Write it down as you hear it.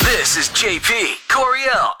is JP,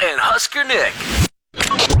 Coryelle, and Husker Nick.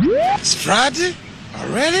 It's Friday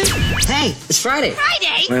already? Hey, it's Friday.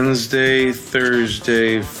 Friday? Wednesday,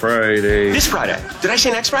 Thursday, Friday. This Friday. Did I say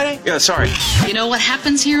next Friday? Yeah, sorry. You know what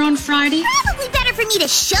happens here on Friday? Probably better for me to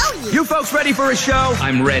show you. You folks ready for a show?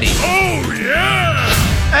 I'm ready. Oh,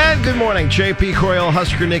 yeah! And good morning, JP, Coryelle,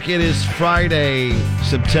 Husker Nick. It is Friday,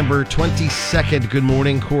 September 22nd. Good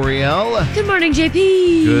morning, Coryelle. Good morning,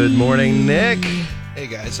 JP. Good morning, Nick. Hey,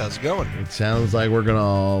 guys, how's it going? It sounds like we're going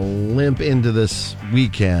to limp into this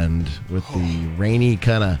weekend with the rainy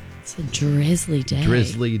kind of It's a drizzly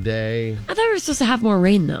day. I thought we were supposed to have more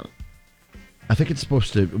rain, though. I think it's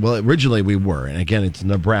supposed to. Well, originally we were. And again, it's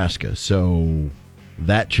Nebraska. So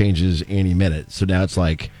that changes any minute. So now it's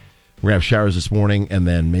like we're going to have showers this morning and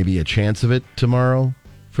then maybe a chance of it tomorrow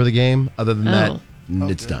for the game. Other than that,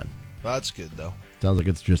 it's done. That's good, though. Sounds like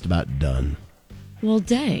it's just about done. Well,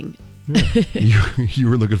 dang. You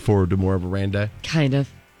were looking forward to more of a rain day? Kind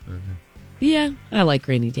of. Yeah, I like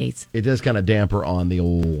rainy days. It does kind of damper on the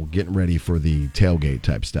old getting ready for the tailgate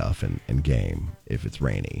type stuff and game if it's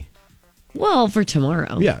rainy. Well, for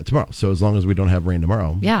tomorrow. Yeah, tomorrow. So as long as we don't have rain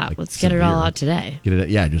tomorrow. Yeah, like let's get it all out today. Get it.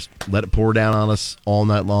 Yeah, just let it pour down on us all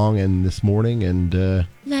night long and this morning. And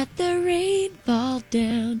let the rain fall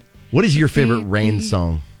down. What is your favorite rain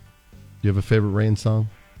song? Do you have a favorite rain song?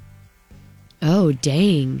 Oh,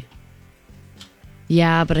 dang.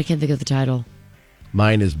 Yeah, but I can't think of the title.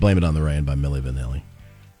 Mine is Blame It on the Rain by Milli Vanilli.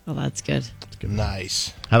 Oh, that's good. It's good.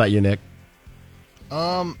 Nice. How about you, Nick?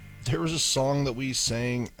 There was a song that we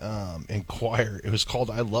sang in choir. It was called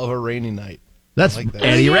I Love a Rainy Night. That's like that.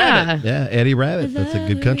 Eddie Oh, yeah. Rabbit. Yeah, Eddie Rabbit. That's a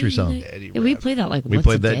good country song. Eddie Yeah, we Rabbit. play that like We once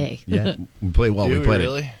played a that. day. Yeah, we played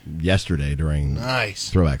really? it yesterday during Nice.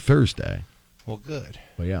 Throwback Thursday. Well, good.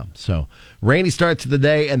 Well, yeah. So rainy start to the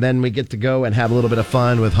day, and then we get to go and have a little bit of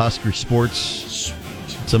fun with Husker sports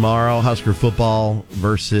Sweet. tomorrow. Husker football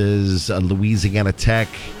versus Louisiana Tech.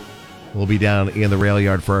 We'll be down in the rail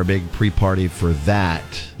yard for our big pre-party for that.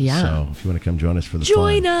 Yeah. So if you want to come join us for the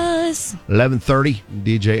Join fun. us. 11:30,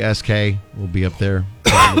 DJ SK will be up there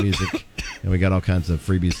playing the music, and we got all kinds of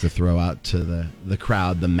freebies to throw out to the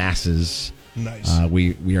crowd, the masses. Nice.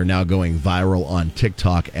 We are now going viral on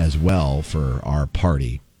TikTok as well for our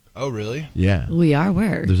party. Oh, really? Yeah. We are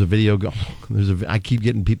where? There's a video. I keep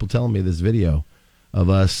getting people telling me this video of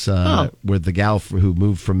us with the gal who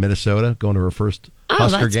moved from Minnesota going to her first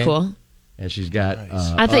Husker that's game. Cool. And she's got.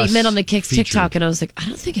 Nice. I thought you meant on the Kicks featured. TikTok, and I was like, I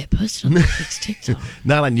don't think I posted on the Kicks TikTok.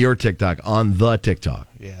 Not on your TikTok, on the TikTok.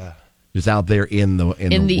 Yeah. Just out there in the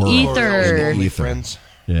the world. ether. Only Ether. friends.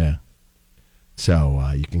 Yeah. So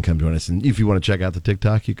you can come join us, and if you want to check out the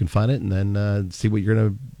TikTok, you can find it, and then see what you're going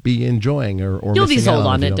to be enjoying or You'll be missing out sold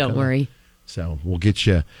on if you it, don't come. worry. So we'll get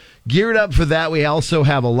you geared up for that. We also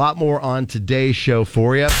have a lot more on today's show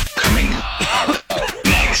for you. Coming up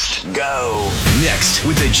next. Go. Next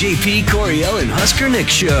with the JP, Coryelle, and Husker Nick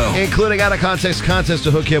show. Including out of context contest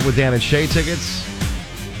to hook you up with Dan+Shay tickets.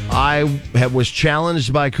 I was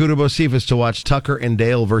challenged by Kudo Bocephus to watch Tucker and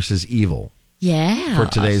Dale versus Evil Yeah. for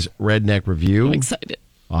today's Redneck Review. I'm excited.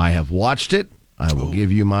 I have watched it. I will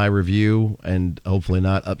give you my review and hopefully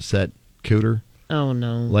not upset Cooter Oh,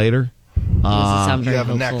 no. later. Doesn't sound You very have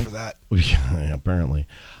a hopeful. knack for that. Yeah, apparently.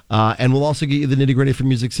 And we'll also get you the nitty-gritty from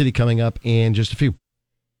Music City coming up in just a few.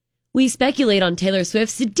 We speculate on Taylor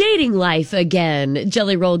Swift's dating life again.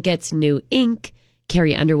 Jelly Roll gets new ink,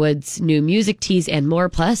 Carrie Underwood's new music tease, and more,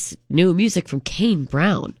 plus new music from Kane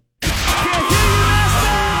Brown.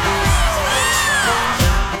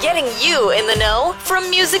 Getting you in the know from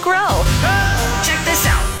Music Row. Check this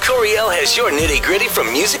out. Coryelle has your nitty gritty from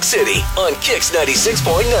Music City on Kicks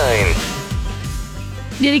 96.9.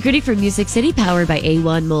 Nitty gritty from Music City, powered by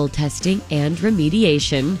A1 mold testing and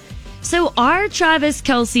remediation. So are Travis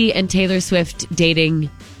Kelce and Taylor Swift dating,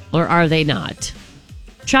 or are they not?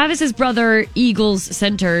 Travis's brother, Eagles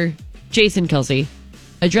center Jason Kelce,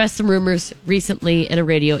 addressed some rumors recently in a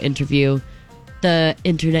radio interview. The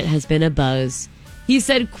internet has been abuzz. He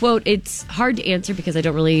said, quote, "It's hard to answer because I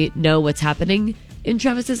don't really know what's happening in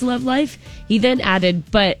Travis's love life." He then added,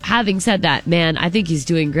 "But having said that, man, I think he's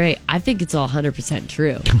doing great. I think it's all 100%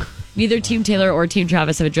 true." Neither Team Taylor or Team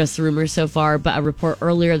Travis have addressed the rumors so far, but a report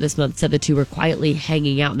earlier this month said the two were quietly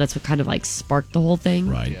hanging out, and that's what kind of like sparked the whole thing.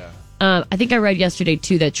 Right. I think I read yesterday,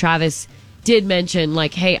 too, that Travis did mention,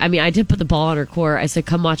 like, hey, I mean, I did put the ball on her court. I said,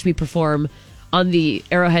 come watch me perform on the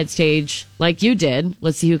Arrowhead stage like you did.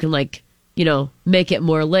 Let's see who can, like, you know, make it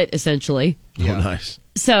more lit, essentially. Yeah. Oh, nice.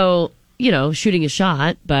 So, you know, shooting a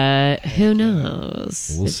shot, but who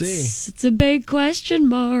knows? We'll see. It's a big question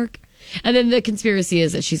mark. And then the conspiracy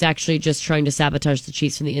is that she's actually just trying to sabotage the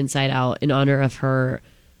Chiefs from the inside out in honor of her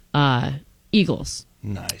Eagles.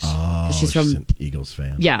 Nice. Oh, She's from an Eagles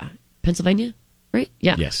fan. Yeah, Pennsylvania, right?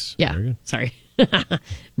 Yeah. Yes. Yeah. Very good. Sorry.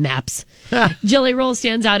 Maps. Jelly Roll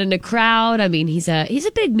stands out in a crowd. I mean, he's a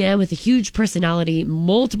big man with a huge personality,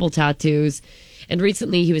 multiple tattoos, and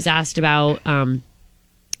recently he was asked about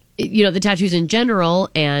the tattoos in general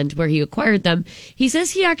and where he acquired them. He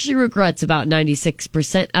says he actually regrets about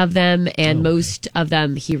 96% of them, and most of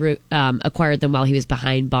them he acquired them while he was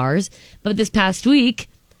behind bars. But this past week,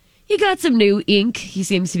 he got some new ink he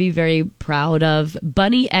seems to be very proud of.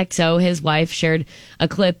 Bunny XO, his wife, shared a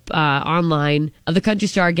clip online of the country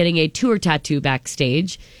star getting a tour tattoo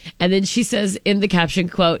backstage. And then she says in the caption,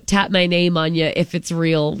 quote, "Tap my name on you if it's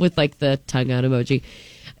real," with like the tongue out emoji.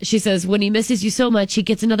 She says, when he misses you so much, he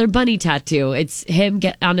gets another bunny tattoo. It's him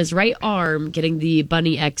on his right arm getting the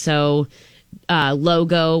Bunny XO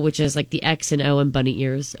logo, which is like the X and O and bunny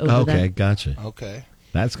ears over there. Okay, gotcha. Okay.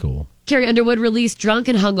 That's cool. Carrie Underwood released Drunk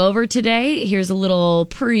and Hungover today. Here's a little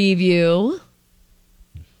preview.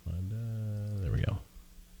 There we go.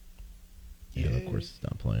 Yeah, of course it's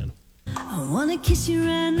not playing. I wanna kiss you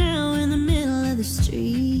right now in the middle of the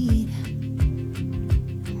street.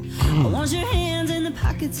 I want your hands in the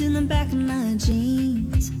pockets in the back of my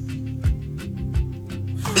jeans.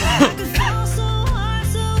 I could fall so hard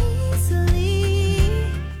so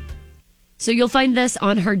easily. So you'll find this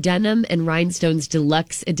on her Denim and Rhinestones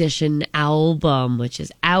Deluxe Edition album, which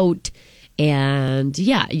is out. And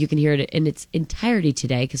yeah, you can hear it in its entirety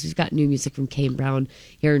today because we've got new music from Kane Brown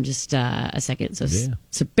here in just a second.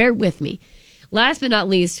 So bear with me. Last but not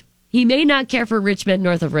least, he may not care for rich men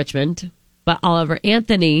north of Richmond, but Oliver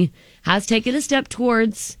Anthony has taken a step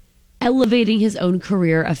towards elevating his own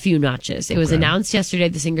career a few notches. It was announced yesterday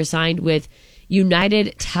the singer signed with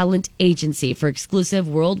United Talent Agency for exclusive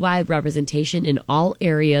worldwide representation in all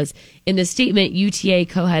areas. In a statement, UTA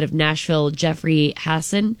co-head of Nashville, Jeffrey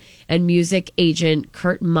Hassan, and music agent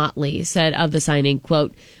Kurt Motley said of the signing,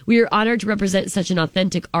 quote, "We are honored to represent such an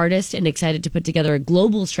authentic artist and excited to put together a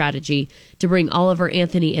global strategy to bring Oliver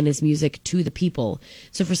Anthony and his music to the people."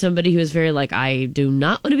 So for somebody who is very like, I do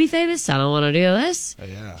not want to be famous, I don't want to do this, I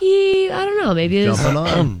don't know, maybe it's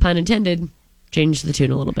pun intended, change the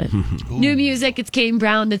tune a little bit. New music, it's Kane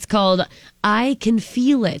Brown. It's called I Can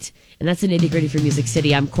Feel It. And that's the nitty gritty for Music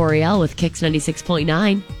City. I'm Coryelle with Kicks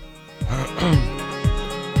 96.9.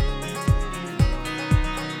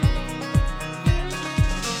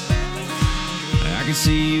 I can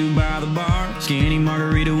see you by the bar, skinny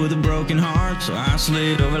margarita with a broken heart. So I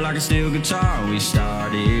slid over like a steel guitar. We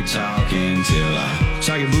started talking till I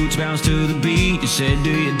saw your boots bounce to the beat. You said,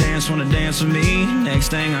 do you wanna dance with me? Next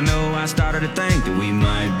thing I know, I started to think that we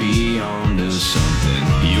might be on to something.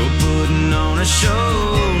 You're putting on a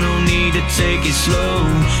show, no need to take it slow.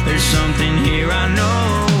 There's something here I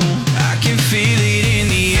know. I can feel it in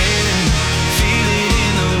the air, feel it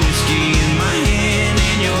in the whiskey in my hand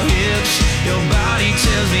and your hips. Your body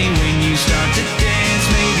tells me when you start to dance,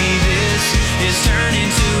 maybe this is turning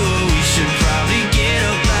to we should probably get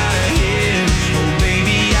up out of here. Oh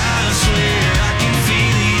baby, I swear I can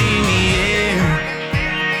feel it in the air.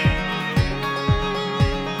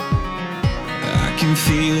 I can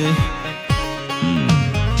feel it.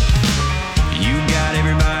 You got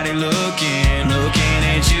everybody looking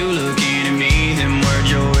at you, looking at me. Them words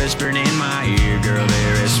you're whispering in my ear, girl,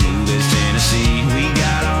 they're as smooth as Tennessee. We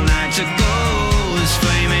got all night to go. This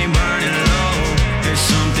flame ain't burning low. There's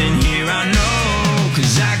something here I know,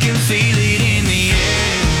 'cause I can feel it in the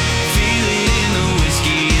air, feel it in the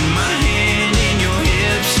whiskey in my hand and your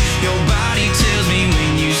hips. Your body tells me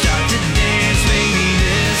when you start to dance, baby,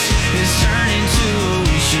 this is turning to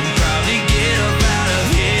we should probably get up out of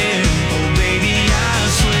here. Oh baby, I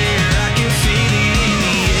swear I can feel it in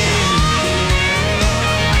the air.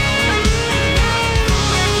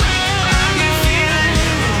 I can feel it.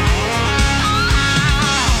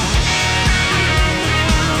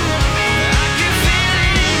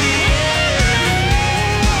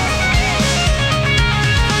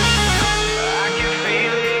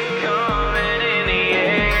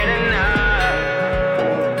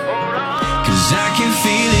 I can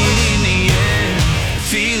feel it in the air,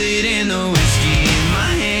 feel it in the whiskey in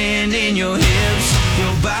my hand and your hips.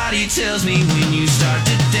 Your body tells me when you start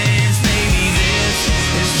to dance, baby, this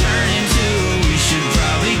is turning to we should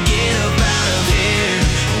probably get up out of here.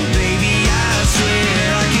 Oh baby, I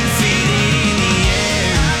swear I can feel it in the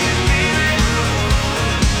air. I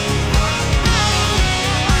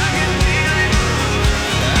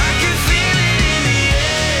can feel it in the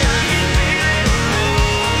air.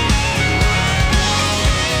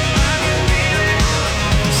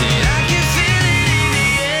 Said I can feel it in the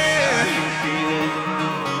air.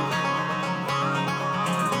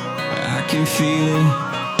 can feel.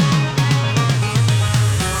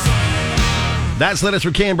 That's latest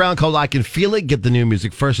for Kane Brown called I Can Feel It. Get the new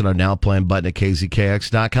music first on our Now Playing button at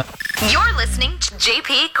kzkx.com. You're listening to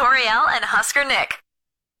JP, Coryelle, and Husker Nick.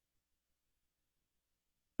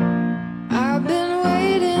 I've been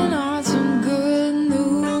waiting on some good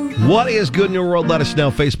news. What is good in your world? Let us know.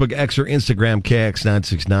 Facebook, X, or Instagram,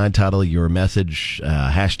 KX969. Title your message,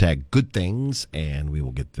 hashtag good things, and we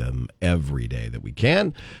will get them every day that we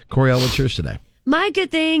can. Coryelle, what's yours today? My good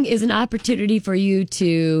thing is an opportunity for you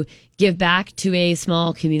to give back to a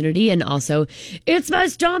small community, and also it's my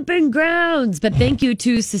stomping grounds. But thank you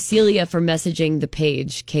to Cecilia for messaging the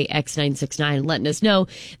page KX969, letting us know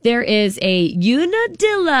there is a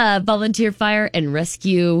Unadilla volunteer fire and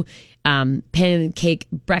rescue pancake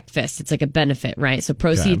breakfast. It's like a benefit, right? So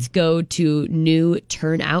proceeds go to new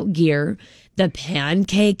turnout gear. The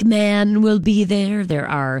Pancake Man will be there. There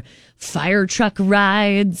are fire truck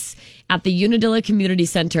rides at the Unadilla Community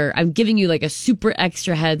Center. I'm giving you like a super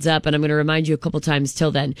extra heads up, and I'm going to remind you a couple times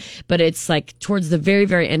till then. But it's like towards the very,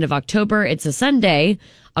 very end of October. It's a Sunday,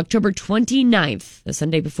 October 29th, the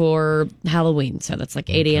Sunday before Halloween. So that's like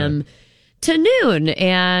 8 a.m. to noon.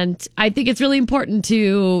 And I think it's really important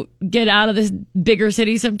to get out of this bigger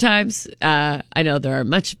city sometimes. I know there are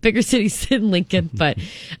much bigger cities than Lincoln, but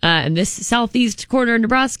in this southeast corner of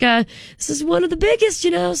Nebraska, this is one of the biggest,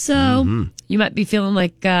 so you might be feeling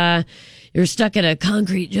like you're stuck in a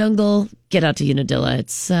concrete jungle. Get out to Unadilla.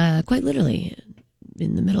 It's quite literally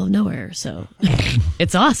in the middle of nowhere, so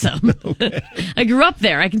it's awesome. I grew up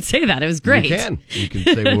there. I can say that. It was great. You can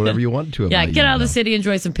say whatever you want to about Yeah, get out of the city,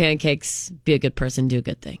 enjoy some pancakes, be a good person, do a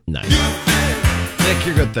good thing. Nice. Nick,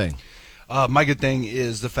 your good thing. My good thing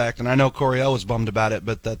is the fact, and I know Coryelle was bummed about it,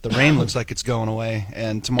 but that the rain looks like it's going away,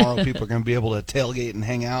 and tomorrow people are going to be able to tailgate and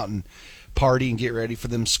hang out and party and get ready for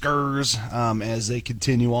them skurs as they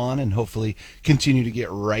continue on and hopefully continue to get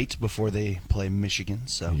right before they play Michigan.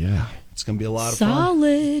 So yeah, it's going to be a lot of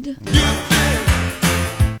Solid.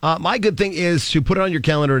 My good thing is to put it on your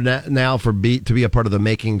calendar now to be a part of the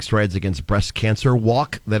Making Strides Against Breast Cancer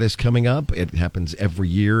walk that is coming up. It happens every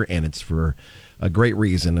year, and it's for a great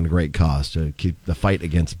reason and a great cause to keep the fight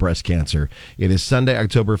against breast cancer. It is Sunday,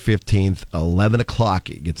 October 15th, 11 o'clock.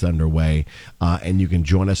 It gets underway, and you can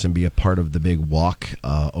join us and be a part of the big walk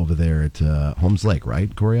over there at Holmes Lake,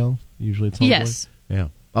 right, Coryelle? Usually it's Holmes Yes. Lake? Yeah.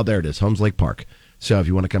 Oh, there it is, Holmes Lake Park. So if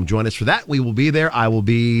you want to come join us for that, we will be there. I will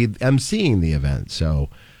be emceeing the event. So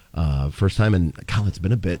first time, and God, it's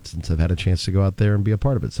been a bit since I've had a chance to go out there and be a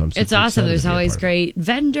part of it. So I'm super It's awesome. excited There's to be a always part of it. great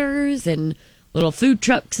vendors and little food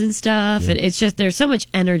trucks and stuff. And it's just, there's so much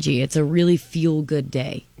energy. It's a really feel-good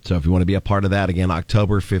day. So if you want to be a part of that, again,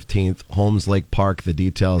 October 15th, Holmes Lake Park. The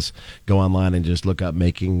details, go online and just look up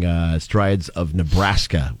Making Strides of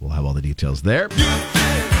Nebraska. We'll have all the details there.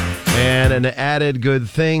 And an added good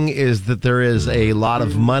thing is that there is a lot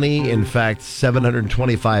of money, in fact,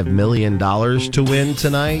 $725 million to win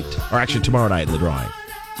tonight, or actually tomorrow night in the drawing.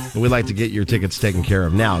 But we'd like to get your tickets taken care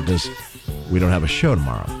of now because we don't have a show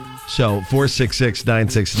tomorrow. So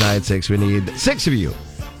 466-9696, we need 6 of you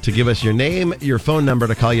to give us your name, your phone number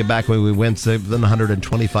to call you back when we win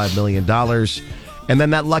 $725 million. And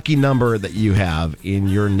then that lucky number that you have in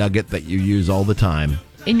your nugget that you use all the time.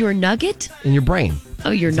 In your nugget? In your brain.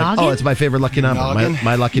 Oh, your It's noggin? it's my favorite lucky number.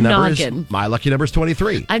 My lucky number is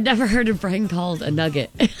 23. I've never heard a brain called a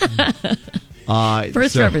nugget.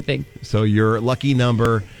 First So- for everything. So your lucky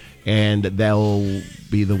number, and they'll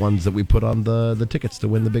be the ones that we put on the tickets to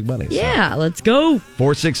win the big money. Yeah, let's go.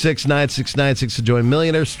 466-9696 to join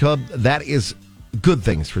Millionaires Club. That is good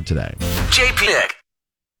things for today. JP Nick.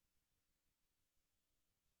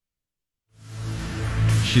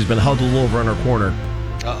 She's been huddled over in her corner,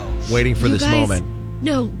 waiting for You this guys- moment.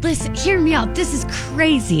 No, listen, hear me out. This is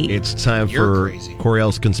crazy. It's time You're for crazy.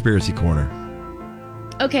 Coryelle's Conspiracy Corner.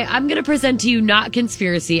 Okay, I'm going to present to you not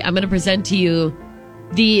conspiracy. I'm going to present to you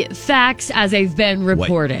the facts as they've been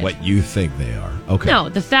reported. What you think they are. Okay. No,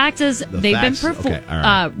 the facts as they've facts? been Okay, all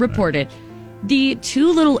right, reported. The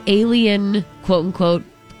 2 little alien, quote unquote,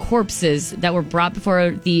 corpses that were brought before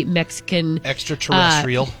the Mexican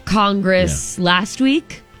Extraterrestrial. Congress last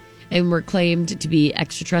week and were claimed to be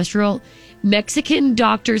extraterrestrial. Mexican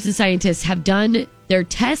doctors and scientists have done their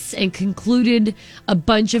tests and concluded a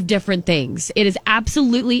bunch of different things. It is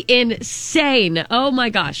absolutely insane. Oh my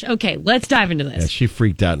gosh. Okay, let's dive into this. Yeah, she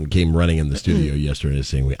freaked out and came running in the studio yesterday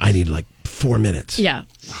saying, I need like 4 minutes. Yeah.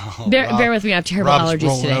 Bear with me. I have terrible Rob's allergies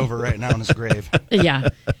rolling today. over right now in his grave. Yeah.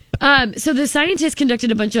 So the scientists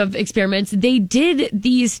conducted a bunch of experiments. They did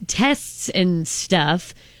these tests and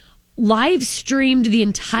stuff live streamed the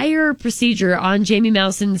entire procedure on Jamie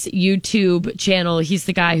Mousen's YouTube channel. He's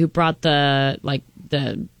the guy who brought the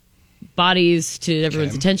bodies to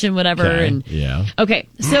everyone's attention, whatever. Okay. And Yeah. okay,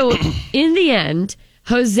 so in the end,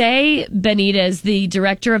 Jose Benitez, the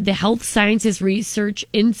director of the Health Sciences Research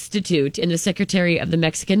Institute and the secretary of the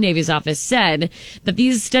Mexican Navy's office, said that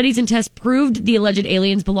these studies and tests proved the alleged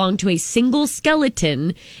aliens belonged to a single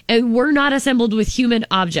skeleton and were not assembled with human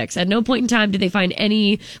objects. At no point in time did they find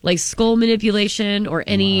any like skull manipulation or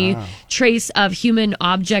any trace of human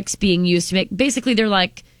objects being used to make. Basically, they're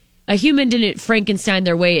like, a human didn't Frankenstein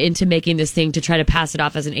their way into making this thing to try to pass it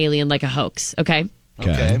off as an alien like a hoax. Okay.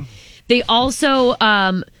 They also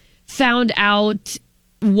found out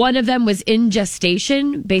one of them was in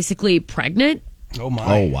gestation, basically pregnant. Oh, my.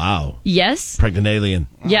 Oh, wow. Yes. Pregnant alien.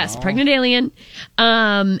 Yes, pregnant alien.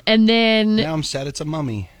 And then... Now I'm sad it's a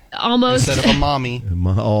mummy. Almost. Instead of a mommy.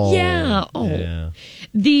 Oh. Yeah. Oh. Yeah.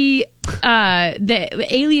 The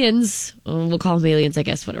aliens, we'll call them aliens, I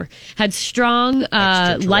guess, whatever, had strong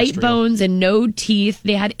light bones and no teeth.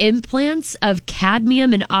 They had implants of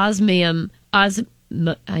cadmium and osmium,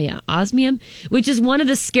 which is one of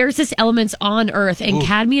the scarcest elements on Earth. And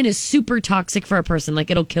cadmium is super toxic for a person.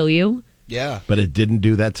 Like, it'll kill you. Yeah. But it didn't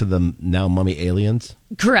do that to the now mummy aliens?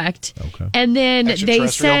 Correct. Okay. And then they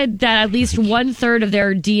said that at least 1/3 of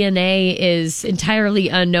their DNA is entirely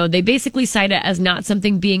unknown. They basically cite it as not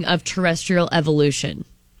something being of terrestrial evolution.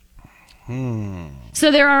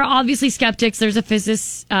 So there are obviously skeptics. There's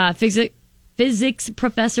a physics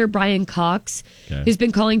professor, Brian Cox, who's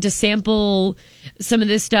been calling to sample some of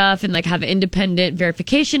this stuff and like have independent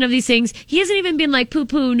verification of these things. He hasn't even been like,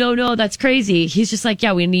 poo-poo, no, that's crazy. He's just like,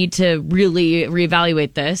 yeah, we need to really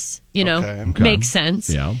reevaluate this. You know, makes sense.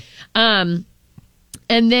 Yeah. And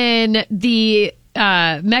then the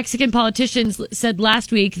Mexican politicians said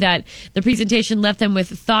last week that the presentation left them with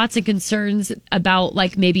thoughts and concerns about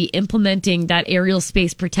like maybe implementing that aerial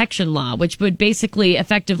space protection law, which would basically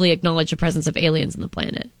effectively acknowledge the presence of aliens on the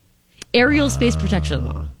planet. Aerial space protection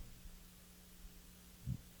law.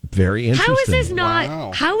 Very interesting. How is this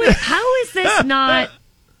not? How is this not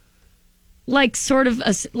like sort of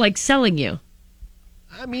like selling you?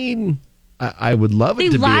 I mean, I would love it They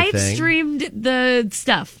to be a live thing. streamed the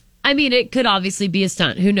stuff. I mean, it could obviously be a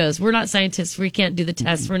stunt. Who knows? We're not scientists. We can't do the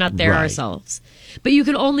tests. We're not there ourselves. But you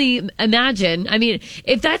can only imagine. I mean,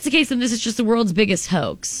 if that's the case, then this is just the world's biggest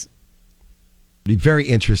hoax. It'd be very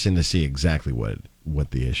interesting to see exactly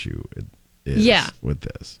what the issue is with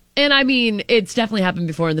this. And I mean, it's definitely happened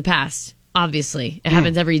before in the past. Obviously, it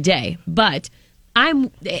happens every day. But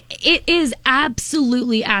it is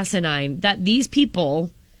absolutely asinine that these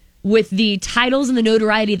people, with the titles and the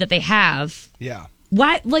notoriety that they have,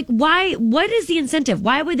 Why? What is the incentive?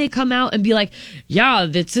 Why would they come out and be like, "Yeah,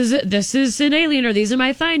 this is an alien," or "These are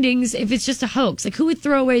my findings"? If it's just a hoax, like who would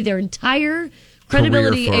throw away their entire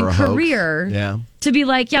credibility and career to be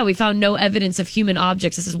like, "Yeah, we found no evidence of human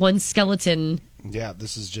objects. This is one skeleton." Yeah,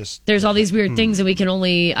 this is just. There's all these weird things, and we can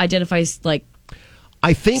only identify like.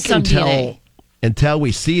 I think some DNA. until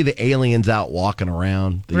we see the aliens out walking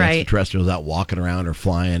around, the extraterrestrials out walking around or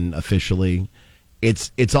flying officially,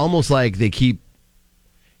 it's almost like they keep.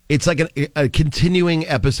 It's like a continuing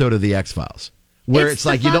episode of the X-Files, where it's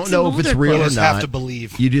like you don't know if it's real or not. You just have to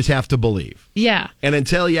believe. You just have to believe. Yeah. And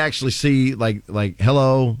until you actually see, like,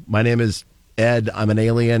 hello, my name is Ed, I'm an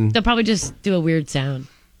alien. They'll probably just do a weird sound.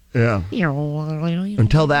 Yeah.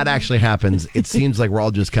 Until that actually happens, it seems like we're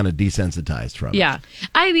all just kind of desensitized from it. Yeah.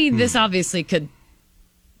 I mean, this obviously could...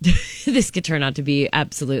 this could turn out to be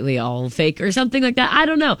absolutely all fake or something like that. I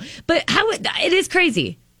don't know. But it is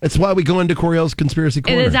crazy. That's why we go into Coryelle's Conspiracy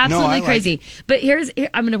Corner. It is absolutely crazy. But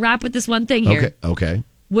I'm going to wrap with this one thing here. Okay.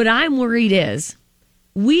 What I'm worried is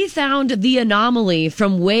we found the anomaly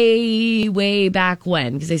from way, way back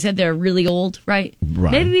when, because they said they're really old, right?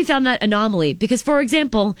 Right. Maybe we found that anomaly because, for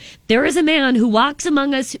example, there is a man who walks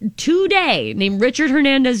among us today named Richard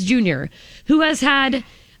Hernandez Jr., who has had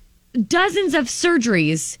dozens of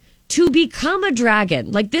surgeries to become a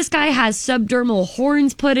dragon. Like, this guy has subdermal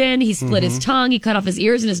horns put in. He split his tongue. He cut off his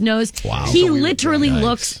ears and his nose. Wow. He literally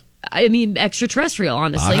looks, I mean, extraterrestrial,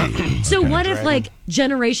 honestly. So what if, like,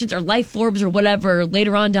 generations or life forms or whatever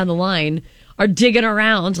later on down the line are digging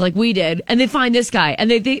around like we did, and they find this guy, and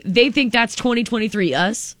they think that's 2023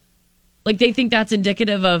 us? Like, they think that's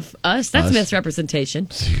indicative of us? That's misrepresentation.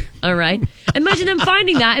 All right? Imagine them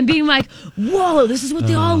finding that and being like, whoa, this is what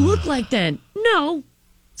they all look like then. No.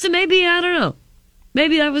 So maybe, I don't know.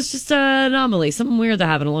 Maybe that was just an anomaly. Something weird that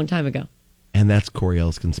happened a long time ago. And that's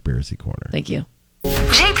Coryelle's Conspiracy Corner. Thank you.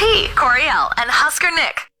 JP, Coryelle, and Husker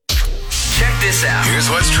Nick. Check this out. Here's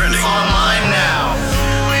what's trending online now.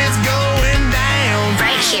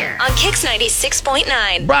 Here. On Kix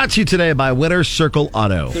 96.9. Brought to you today by Winter Circle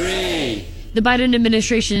Auto. The Biden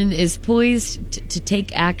administration is poised to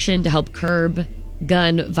take action to help curb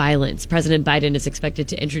gun violence. President Biden is expected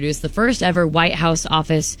to introduce the first ever White House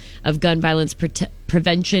Office of Gun Violence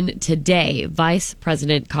Prevention today. Vice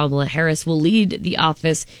President Kamala Harris will lead the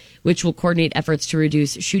office, which will coordinate efforts to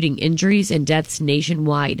reduce shooting injuries and deaths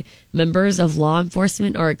nationwide. Members of law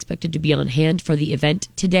enforcement are expected to be on hand for the event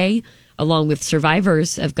today, along with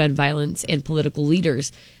survivors of gun violence and political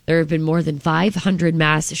leaders. There have been more than 500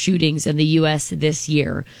 mass shootings in the U.S. this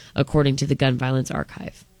year, according to the Gun Violence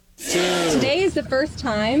Archive. Today is the first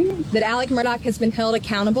time that Alec Murdaugh has been held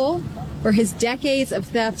accountable for his decades of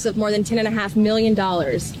thefts of more than $10.5 million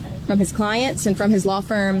from his clients and from his law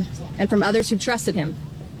firm and from others who trusted him.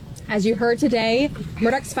 As you heard today,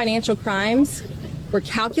 Murdaugh's financial crimes were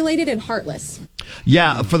calculated and heartless.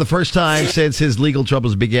 Yeah, for the first time since his legal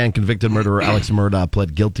troubles began, convicted murderer Alex Murdaugh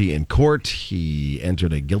pled guilty in court. He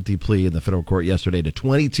entered a guilty plea in the federal court yesterday to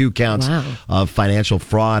 22 counts of financial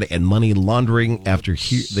fraud and money laundering. After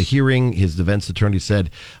the hearing, his defense attorney said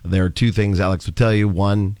there are two things Alex would tell you.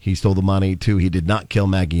 One, he stole the money. Two, he did not kill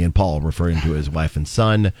Maggie and Paul, referring to his wife and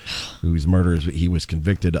son, whose murders he was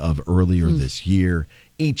convicted of earlier this year.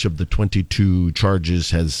 Each of the 22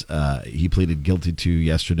 charges he pleaded guilty to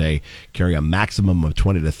yesterday carry a maximum of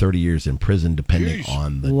 20 to 30 years in prison, depending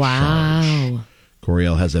on the charge.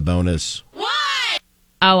 Coryelle has a bonus. What?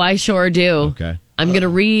 Oh, I sure do. Okay. I'm going to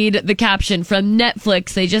read the caption from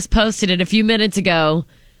Netflix. They just posted it a few minutes ago.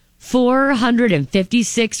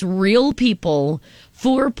 456 real people,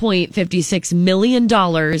 $4.56 million.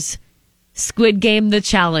 Squid Game The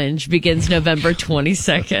Challenge begins November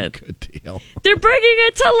 22nd. Good deal. They're bringing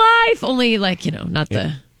it to life. Only, not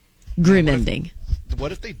the grim ending.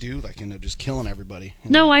 What if they do, just killing everybody?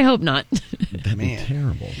 No, I hope not. That'd be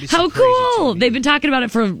terrible. How cool. They've been talking about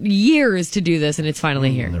it for years to do this, and it's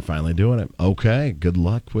finally here. And they're finally doing it. Okay, good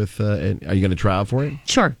luck with... are you going to try out for it?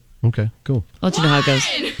 Sure. Okay, cool. I'll let you know how it goes.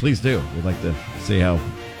 Please do. We'd like to see how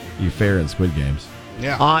you fare in Squid Games.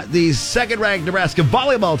 Yeah. The second-ranked Nebraska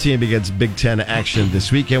volleyball team begins Big Ten action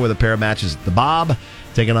this weekend with a pair of matches at the Bob,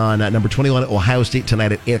 taking on number 21 Ohio State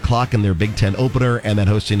tonight at 8 o'clock in their Big Ten opener, and then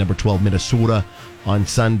hosting number 12 Minnesota on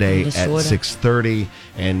Sunday at 6:30.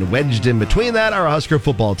 And wedged in between that, our Husker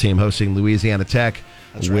football team hosting Louisiana Tech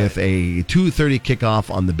with a 2:30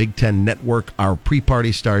 kickoff on the Big Ten Network. Our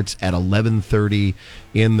pre-party starts at 11:30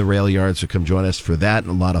 in the rail yard, so come join us for that.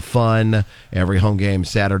 And a lot of fun. Every home game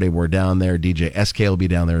Saturday, we're down there. DJ SK will be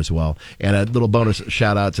down there as well. And a little bonus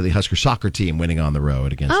shout out to the Husker soccer team winning on the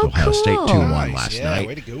road against Ohio State 2-1 last night.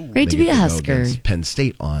 Way to go. Great to be a Husker. Penn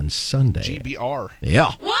State on Sunday. GBR.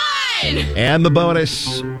 Yeah. And the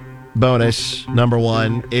bonus number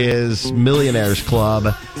one is Millionaires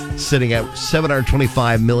Club, sitting at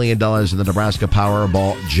 $725 million in the Nebraska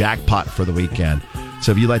Powerball jackpot for the weekend.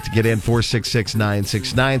 So if you'd like to get in,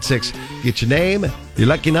 466-9696, get your name, your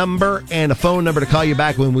lucky number, and a phone number to call you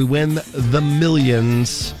back when we win the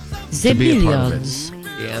millions to be a part of it.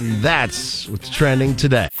 And that's what's trending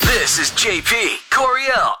today. This is JP,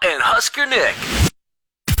 Coryelle, and Husker Nick.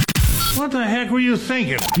 What the heck were you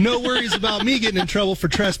thinking? No worries about me getting in trouble for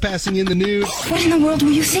trespassing in the nude. What in the world were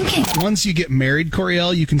you thinking? Once you get married,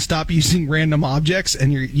 Coryelle, you can stop using random objects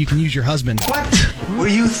and you can use your husband. What were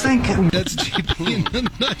you thinking? That's GP in a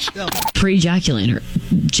nutshell. Pre-jack-o'-lantern.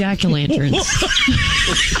 Jack-o'-lanterns.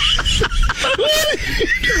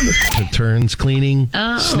 The turns, cleaning,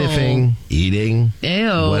 sniffing, eating.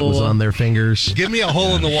 Ew. What was on their fingers. Give me a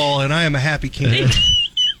hole in the wall and I am a happy king.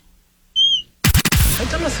 I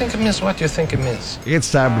don't think it means what you think it means.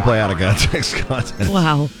 It's time to play out of context content.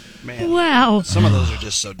 Wow. Man. Wow. Some of those are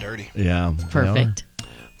just so dirty. Yeah. Perfect.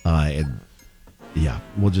 Yeah,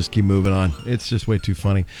 we'll just keep moving on. It's just way too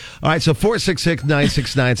funny. All right, so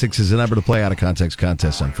 466-9696 is the number to play out of context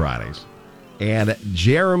contest on Fridays. And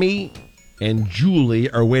Jeremy and Julie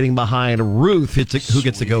are waiting behind Ruth, who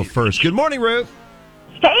gets to go first. Good morning, Ruth.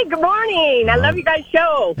 Hey, good morning. I love you guys'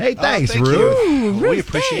 show. Hey, thanks, thank Ruth. You. Ruth, we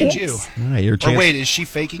appreciate you. All right, your chance. Or wait, is she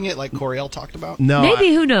faking it like Coryelle talked about? No.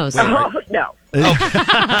 Maybe, who knows? No.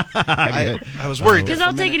 I was worried. Because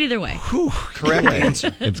I'll take it either way. Correct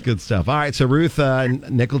answer. It's good stuff. All right, so Ruth,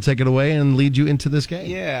 Nick will take it away and lead you into this game.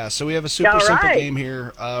 Yeah, so we have a super simple game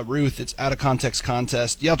here. Ruth, it's out of context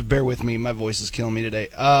contest. You have to bear with me. My voice is killing me today.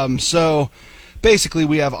 So basically,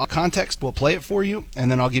 we have a context. We'll play it for you, and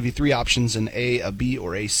then I'll give you three options, an A, a B,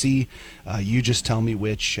 or a C. You just tell me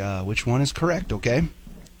which one is correct, okay?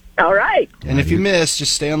 All right. And if you miss,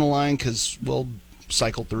 just stay on the line because we'll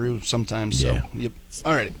cycle through sometimes. So, Yeah. yep.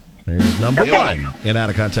 All right. Here's number one in Out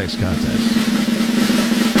of Context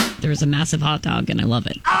Contest. There was a massive hot dog, and I love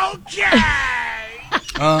it.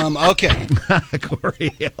 Okay.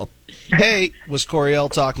 Coryelle. A was Coryelle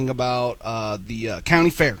talking about the county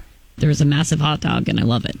fair. There was a massive hot dog, and I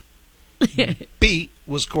love it. B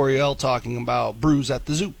was Coryelle talking about brews at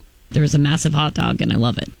the zoo. There was a massive hot dog, and I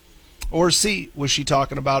love it. Or C, was she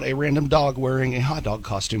talking about a random dog wearing a hot dog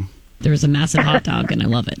costume? There was a massive hot dog, and I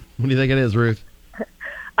love it. What do you think it is, Ruth?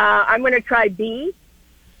 I'm going to try B.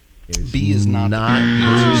 B is not.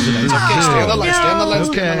 That's okay. Stay on the line. Stay on the line.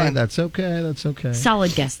 Stay on the line. That's okay. That's okay.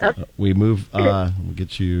 Solid guess, though. We move. We'll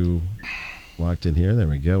get you locked in here. There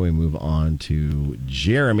we go. We move on to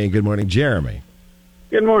Jeremy. Good morning, Jeremy.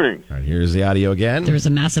 Good morning. All right, here's the audio again. There was a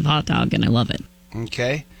massive hot dog, and I love it.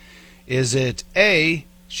 Okay. Is it A,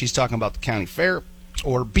 she's talking about the county fair,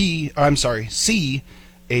 or B, or I'm sorry, C,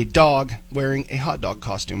 a dog wearing a hot dog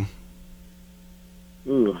costume?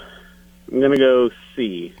 Ooh, I'm going to go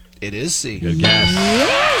C. It is C. Good guess.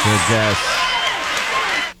 Yes. Good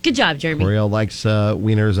guess. Good job, Jeremy. Coryelle likes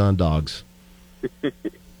wieners on dogs. All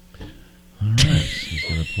right. She's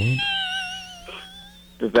got a point.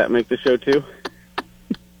 Does that make the show too?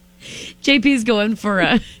 JP's going for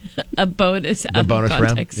a bonus. The bonus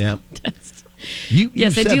context round? Yeah. test.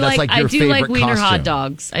 Yes, I do like your wiener costume. hot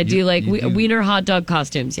dogs. I do like wiener hot dog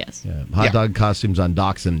costumes. Yes. Yeah, hot dog costumes on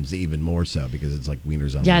dachshunds even more so because it's like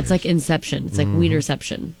wieners on. Yeah, wieners. it's like Inception. It's like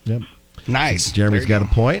Wienerception. Yep. Nice. Jeremy's got a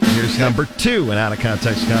point. Here's number 2, an out of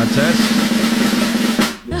context contest.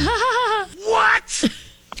 What?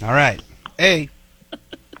 All right. A,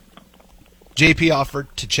 JP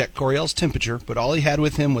offered to check Coryelle's temperature, but all he had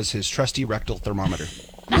with him was his trusty rectal thermometer.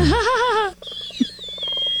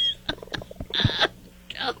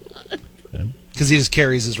 Because he just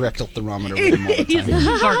carries his rectal thermometer with him all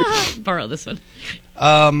the time. Borrow this one.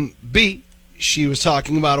 B, she was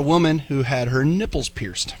talking about a woman who had her nipples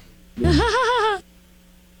pierced. That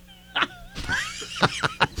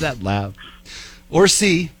laugh. Or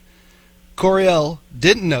C, Coryelle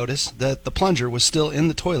didn't notice that the plunger was still in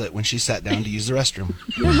the toilet when she sat down to use the restroom.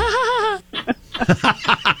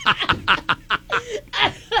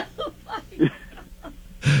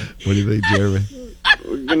 What do you think, Jeremy?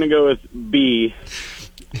 We're going to go with B.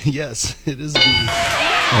 Yes, it is B.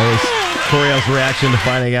 That was Coryelle's reaction to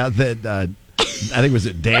finding out that I think was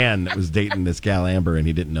it Dan that was dating this gal Amber, and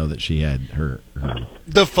he didn't know that she had her.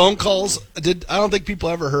 The phone calls I don't think people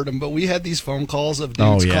ever heard them, but we had these phone calls of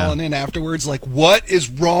dudes calling in afterwards, like, "What is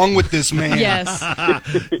wrong with this man?" Yes.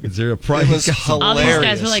 Is there a problem? It was hilarious. All these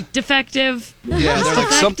guys were like defective. Yeah, they're like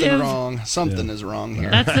Defective. something wrong. Something is wrong here.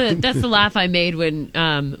 That's the laugh I made when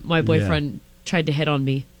my boyfriend tried to hit on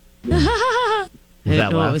me. I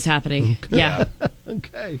didn't know what was happening. Yeah.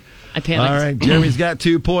 Okay. I panicked. All right, Jeremy's got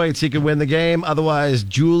 2 points. He could win the game. Otherwise,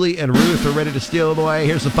 Julie and Ruth are ready to steal it away.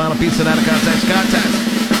 Here's the final piece of Out of Context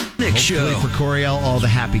contest. Next show. For Coryelle, all the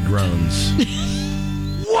happy groans.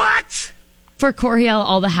 What? For Coryelle,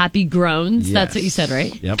 all the happy groans. Yes. That's what you said,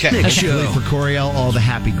 right? Yep. Okay. Next show. For Coryelle, all the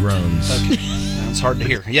happy groans. Okay. Sounds hard to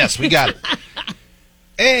hear. Yes, we got it.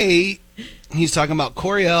 A, he's talking about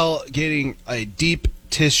Coryelle getting a deep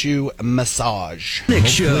tissue massage. Next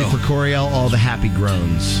show. For Coryelle, all the happy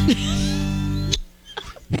groans.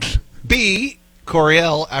 B,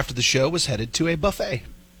 Coryelle, after the show, was headed to a buffet.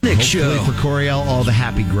 Next show. For Coryelle, all the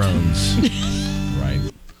happy groans. Right.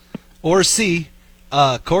 Or C,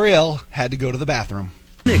 Coryelle had to go to the bathroom.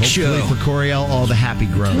 Next show. For Coryelle, all the happy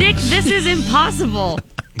groans. Nick, this is impossible.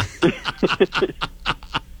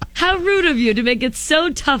 How rude of you to make it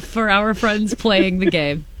so tough for our friends playing the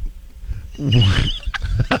game.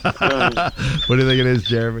 What do you think it is,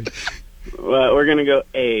 Jeremy? We're going to go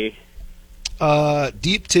A.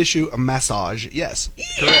 Deep tissue massage. Yes,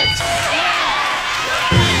 correct.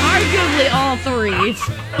 Arguably all three.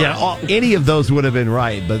 Yeah, any of those would have been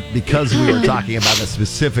right, but because we were talking about this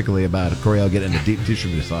specifically about Coryelle getting a deep tissue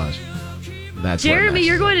massage, that's Jeremy,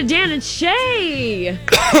 you're going to Dan+Shay.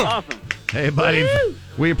 Awesome. Hey, buddy. Woo!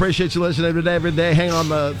 We appreciate you listening every day. Hang on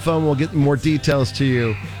the phone. We'll get more details to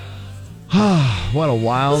you. What a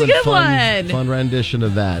wild That was a and good fun rendition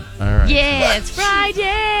of that. All right. Yeah, it's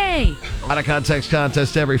Friday. Out of Context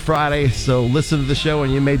contest every Friday, so listen to the show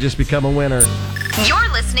and you may just become a winner. You're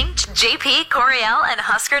listening to JP, Coryelle, and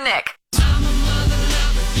Husker Nick.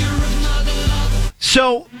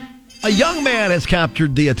 So, a young man has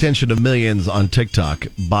captured the attention of millions on TikTok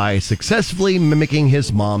by successfully mimicking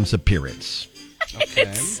his mom's appearance. Okay.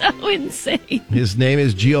 It's so insane. His name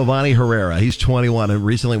is Giovanni Herrera. He's 21 and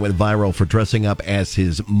recently went viral for dressing up as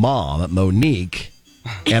his mom, Monique,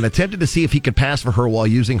 and attempted to see if he could pass for her while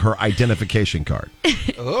using her identification card.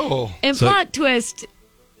 Oh. And plot twist,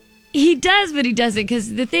 he does, but he doesn't,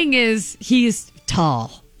 because the thing is, he's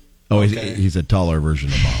tall. Oh, he's a taller version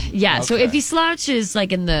of mom. Yeah, so if he slouches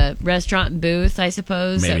like in the restaurant booth, I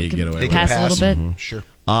suppose Maybe that you could get away with pass it. a little bit. Mm-hmm. Sure.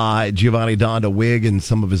 Giovanni donned a wig and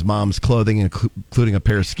some of his mom's clothing, including a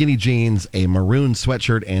pair of skinny jeans, a maroon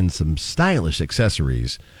sweatshirt, and some stylish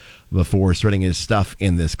accessories before starting his stuff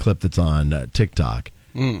in this clip that's on TikTok.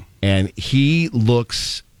 And he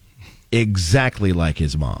looks exactly like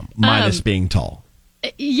his mom, minus being tall.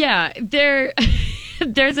 Yeah,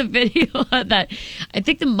 there's a video that I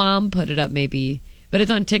think the mom put it up maybe, but it's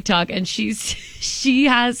on TikTok, and she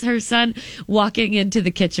has her son walking into the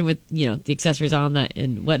kitchen with, the accessories on that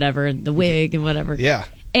and whatever, and the wig and whatever. Yeah.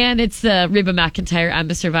 And it's the Reba McEntire "I'm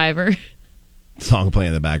a Survivor" song playing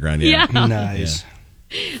in the background. Yeah. Nice.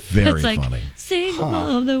 Very it's like, funny. Single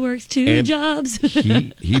mom that works 2 And jobs.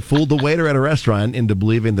 he fooled the waiter at a restaurant into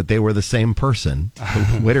believing that they were the same person.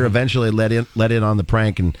 The waiter eventually let in on the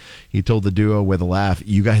prank, and he told the duo with a laugh,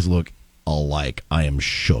 "You guys look alike. I am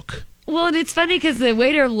shook." Well, and it's funny because the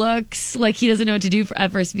waiter looks like he doesn't know what to do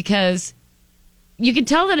at first, because you can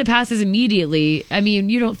tell that it passes immediately. I mean,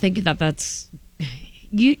 you don't think that's...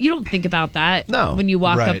 You don't think about that when you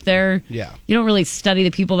walk up there. Yeah. You don't really study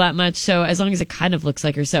the people that much, so as long as it kind of looks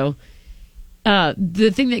like her. So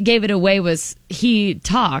the thing that gave it away was he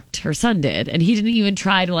talked, her son did, and he didn't even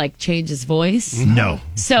try to change his voice. No.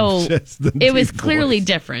 So it was clearly voice.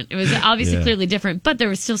 different. It was obviously clearly different, but there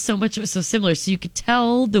was still so much that was so similar. So you could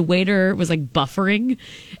tell the waiter was buffering,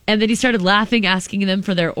 and then he started laughing, asking them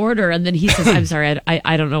for their order, and then he says, "I'm sorry,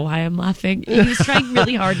 I don't know why I'm laughing." And he was trying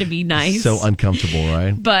really hard to be nice. So uncomfortable,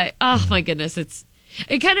 right? But oh my goodness, it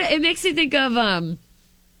makes me think of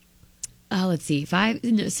let's see,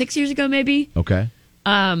 6 years ago maybe. Okay.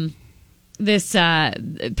 This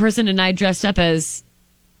person and I dressed up as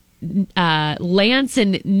Lance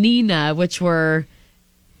and Nina, which were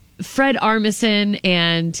Fred Armisen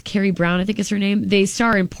and Carrie Brown, I think is her name. They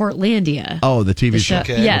star in Portlandia. Oh, the TV show.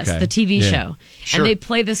 Okay. Yes, Okay. the TV show. Sure. And they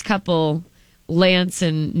play this couple, Lance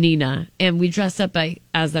and Nina, and we dressed up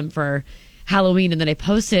as them for Halloween, and then I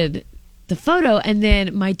posted the photo, and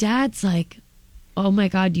then my dad's like, "Oh my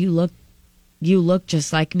God, you look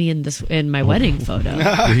just like me in my wedding photo."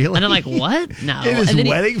 Really? And I'm like, "What? No." In his And then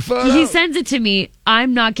wedding photo? He sends it to me.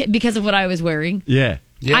 I'm not kidding, because of what I was wearing. Yeah.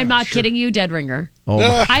 I'm not kidding you, dead ringer. Oh,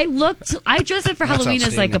 I dressed up for Halloween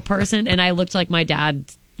as a person, and I looked like my dad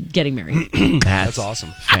getting married. that's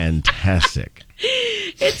awesome. Fantastic.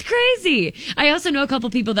 It's crazy. I also know a couple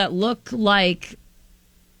people that look like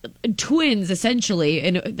twins, essentially,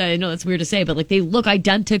 and I know that's weird to say, but they look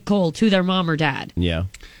identical to their mom or dad. Yeah.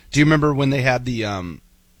 Do you remember when they had the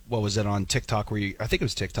what was it on TikTok I think it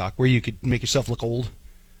was TikTok, where you could make yourself look old?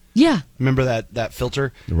 Yeah. Remember that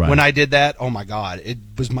filter? Right. When I did that, oh my God, it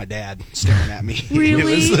was my dad staring at me. Really? It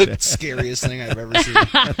was the scariest thing I've ever seen.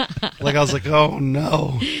 I was like, oh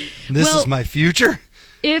no, this is my future.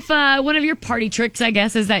 If one of your party tricks, I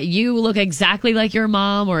guess, is that you look exactly like your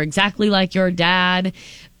mom or exactly like your dad,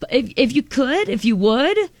 but if you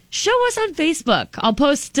would, show us on Facebook. I'll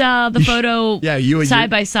post the photo side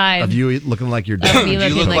by side of you looking like your dad. of me Do you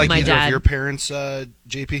looking look like my either dad. of your parents,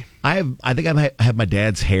 JP? I think I have my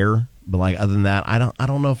dad's hair, but other than that, I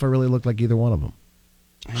don't know if I really look like either one of them.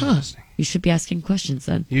 Interesting. You should be asking questions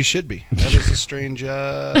then. You should be. That is a strange.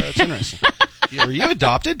 It's interesting. Are you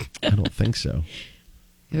adopted? I don't think so.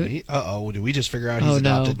 Did we just figure out he's Oh,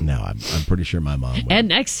 no. adopted? No, I'm pretty sure my mom would. And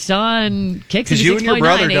next on Kicks 'Cause you and your 6.9,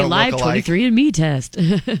 brother a don't live look alike. 23andMe test.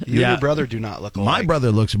 You and your brother do not look alike. My brother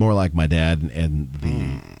looks more like my dad and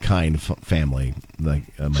the kind family, like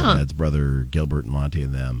my dad's brother Gilbert and Monty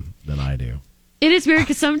and them, than I do. It is weird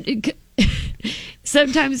because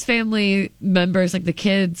sometimes family members, like the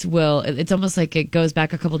kids, it's almost like it goes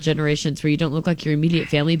back a couple generations where you don't look like your immediate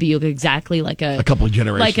family, but you look exactly like a couple of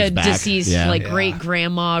generations like a back. deceased, great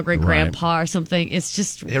grandma, great grandpa, or something. It's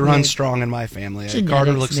just It runs strong in my family. Genetics,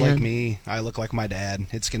 Carter looks man. like me. I look like my dad.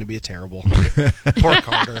 It's going to be a terrible. Poor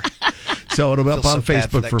Carter. So it'll be up Feel on so bad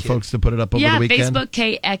for Facebook that for kid. folks to put it up over the weekend. Facebook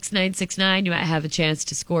KX969. You might have a chance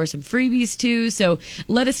to score some freebies too. So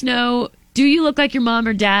let us know. Do you look like your mom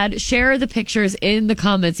or dad? Share the pictures in the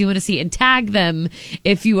comments you want to see and tag them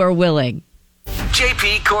if you are willing.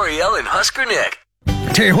 JP, Coryelle, and Husker Nick.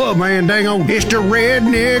 Tell you what, man, dang on. It's the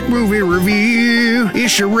Redneck Movie Review.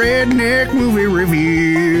 It's a Redneck Movie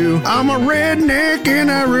Review. I'm a redneck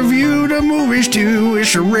and I review the movies too.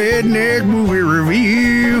 It's a Redneck Movie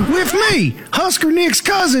Review. With me, Husker Nick's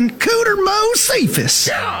cousin, Cooter Mo Cephas.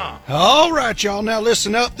 All right, y'all. Now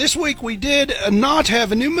listen up. This week we did not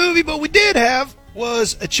have a new movie, but we did have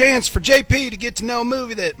was a chance for JP to get to know a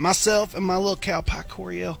movie that myself and my little cowpie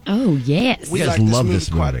Coryelle. Oh, yes. We You guys like love this this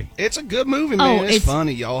movie quite movie. It's a good movie, man. Oh, it's it's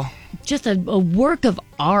funny, y'all. just a work of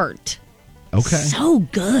art. Okay. So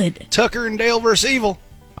good. Tucker and Dale versus Evil.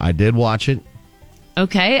 I did watch it.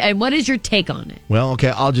 Okay, and what is your take on it? Well,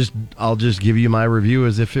 okay, I'll just give you my review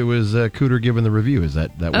as if it was Cooter giving the review. Is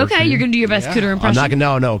that work okay? for you? You're gonna do your best Cooter impression. I'm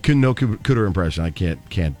not no Cooter impression. I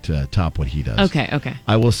can't top what he does. Okay.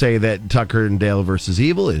 I will say that Tucker and Dale versus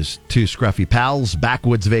Evil is two scruffy pals.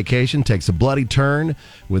 Backwoods vacation takes a bloody turn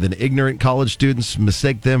with an ignorant college students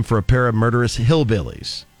mistake them for a pair of murderous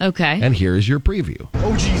hillbillies. Okay. And here is your preview.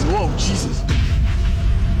 Oh, jeez. Whoa, Jesus.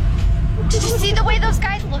 Did you see the way those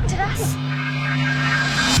guys looked at us?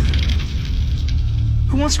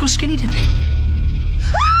 Who wants to go skinny dipping?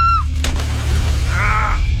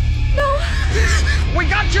 No. We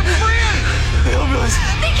got your friend! Hillbillies.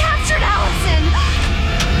 They captured Allison.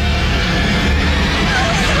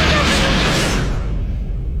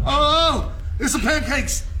 Oh, it's the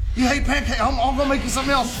pancakes. You hate pancakes. I'm gonna make you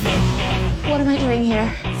something else. What am I doing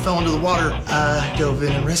here? Fell into the water. I dove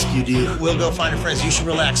in and rescued you. We'll go find your friends. You should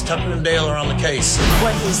relax. Tucker and Dale are on the case.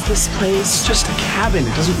 What is this place? It's just a cabin.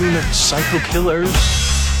 It doesn't mean they're psycho killers.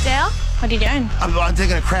 Dale, what are you doing? I'm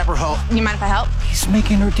taking a crapper hole. You mind if I help? He's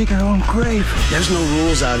making her dig her own grave. There's no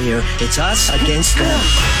rules out here. It's us against them.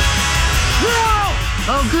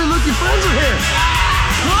 Oh, good. Look, your friends are here.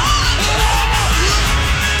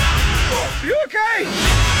 You okay?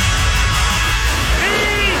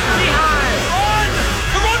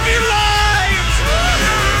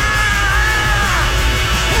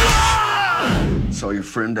 Saw your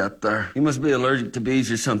friend out there. He must be allergic to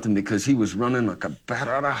bees or something because he was running like a bat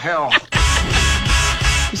out of hell.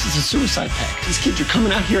 This is a suicide pact. These kids are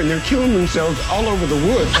coming out here and they're killing themselves all over the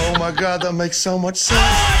woods. Oh my God, that makes so much sense.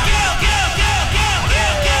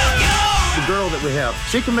 The girl that we have,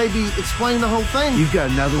 she can maybe explain the whole thing. You've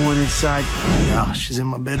got another one inside. Yeah, she's in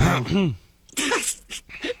my bedroom.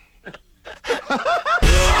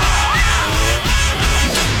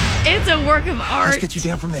 It's a work of art. Let's get you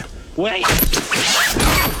down from there. Wait.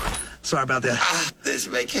 Sorry about that. This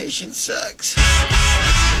vacation sucks.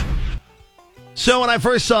 So when I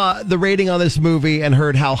first saw the rating on this movie and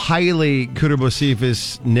heard how highly Cooter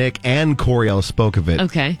Bocephus, Nick, and Coryelle spoke of it,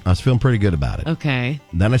 Okay. I was feeling pretty good about it. Okay.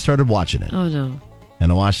 Then I started watching it. Oh, no.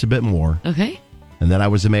 And I watched a bit more. Okay. And then I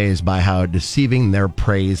was amazed by how deceiving their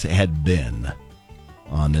praise had been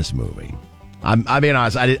on this movie. I'm being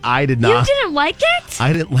honest, I did not. You didn't like it?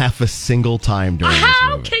 I didn't laugh a single time during this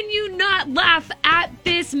How movie. can you not laugh at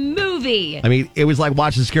this movie? I mean, it was like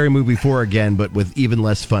watching Scary Movie 4 again, but with even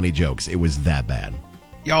less funny jokes. It was that bad.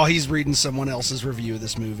 Y'all, he's reading someone else's review of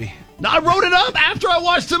this movie. I wrote it up after I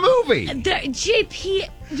watched the movie. JP,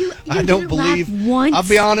 you I don't didn't believe. laugh once. I'll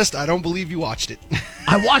be honest. I don't believe you watched it.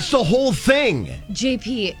 I watched the whole thing.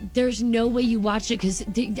 JP, there's no way you watched it because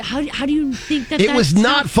how do you think that It was that's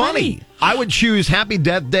not funny. I would choose Happy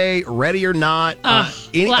Death Day, Ready or Not.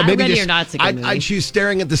 Ready or Not's a good movie. I'd choose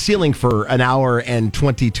Staring at the Ceiling for an hour and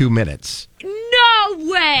 22 minutes. No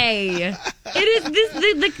way! It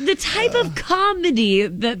is the type of comedy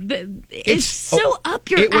that is so up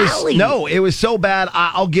your alley. No, it was so bad.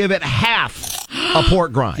 I'll give it half a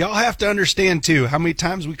pork grind. Y'all have to understand too how many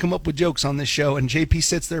times we come up with jokes on this show, and JP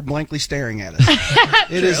sits there blankly staring at us.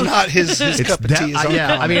 It is not his cup of tea.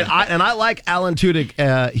 I like Alan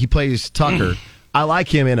Tudyk. He plays Tucker. I like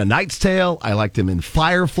him in A Knight's Tale. I liked him in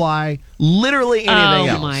Firefly. Literally anything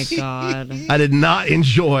else. Oh my God! I did not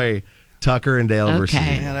enjoy Tucker and Dale versus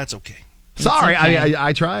Evil. Yeah, that's okay. Sorry, okay.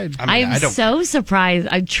 I tried. I'm so surprised.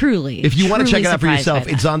 I'm truly. If you want to check it out for surprised yourself,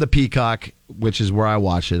 by it's on the Peacock, which is where I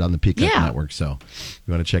watch it on the Peacock Yeah. Network. So if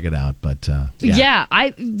you want to check it out, but Yeah,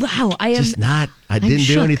 I am just not. I didn't do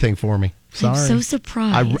shook. anything for me. Sorry, I'm so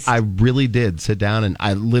surprised. I really did sit down and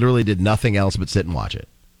I literally did nothing else but sit and watch it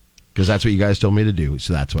because that's what you guys told me to do.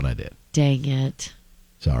 So that's what I did. Dang it!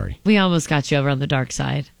 Sorry. We almost got you over on the dark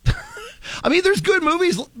side. I mean, there's good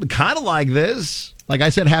movies kind of like this. Like I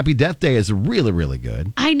said, Happy Death Day is really, really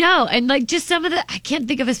good. I know. And like just some of I can't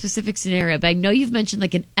think of a specific scenario, but I know you've mentioned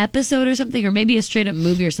like an episode or something, or maybe a straight up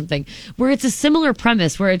movie or something, where it's a similar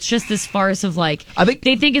premise, where it's just this farce of like, I think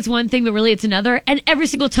they think it's one thing, but really it's another. And every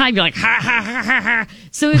single time you're like, ha, ha, ha, ha, ha.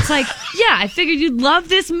 So it's like, yeah, I figured you'd love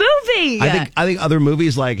this movie. I think other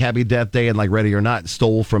movies like Happy Death Day and like Ready or Not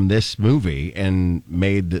stole from this movie and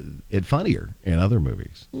made it funnier in other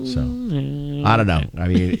movies. So I don't know. I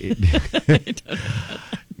mean,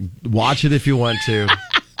 watch it if you want to.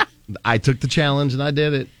 I took the challenge and I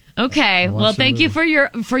did it. Okay. Well, thank you for your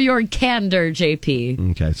candor,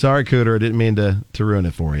 JP. Okay. Sorry, Cooter. I didn't mean to ruin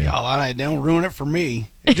it for you. Y'all, don't ruin it for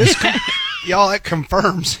me. Just y'all, it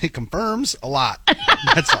confirms a lot.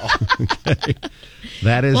 That's all. Okay.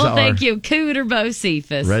 That is our thank you, Cooter Bo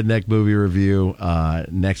Cephas. Redneck Movie Review.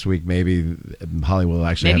 Next week, maybe Hollywood will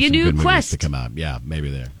actually Maybe have a some new good quest movies to come out. Yeah, maybe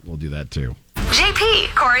there. We'll do that too. JP,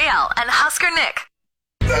 Coryelle, and Husker Nick.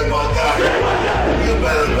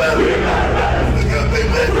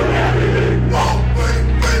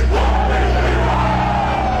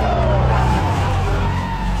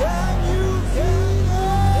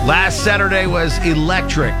 Last Saturday was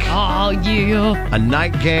electric. Oh, yeah. A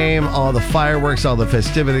night game, all the fireworks, all the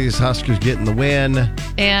festivities, Huskers getting the win.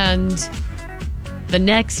 And the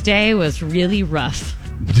next day was really rough.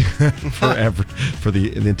 for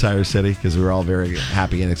the entire city, because we were all very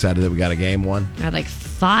happy and excited that we got a game won. I had like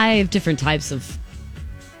 5 different types of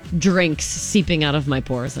drinks seeping out of my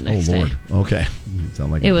pores the next day. Okay.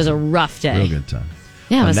 Sound like it was a rough day. Real good time.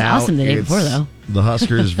 Yeah, it was now awesome the day before, though. The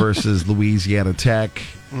Huskers versus Louisiana Tech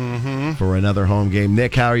for another home game.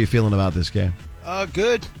 Nick, how are you feeling about this game?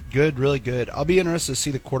 Good, really good. I'll be interested to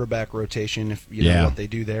see the quarterback rotation, if you know what they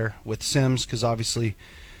do there with Sims, because obviously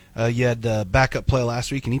you had the backup play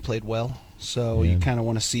last week and he played well, so you kind of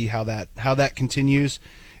want to see how that continues.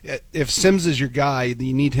 If Sims is your guy,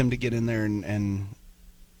 you need him to get in there and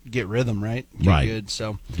get rhythm, right? Get good.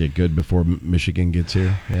 So get good before Michigan gets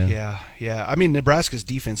here. Yeah. I mean, Nebraska's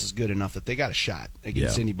defense is good enough that they got a shot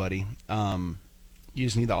against anybody. You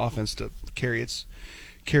just need the offense to carry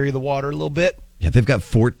the water a little bit. Yeah, they've got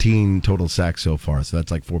 14 total sacks so far, so that's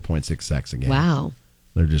like 4.6 sacks a game. Wow.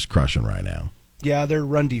 They're just crushing right now. Yeah, their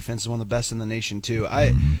run defense is one of the best in the nation, too.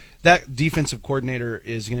 That defensive coordinator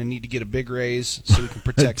is going to need to get a big raise so we can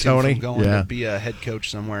protect him from going to be a head coach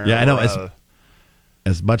somewhere. Yeah, I know.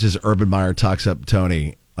 As much as Urban Meyer talks up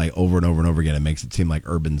Tony like over and over and over again, it makes it seem like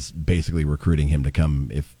Urban's basically recruiting him to come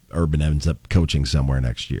if Urban ends up coaching somewhere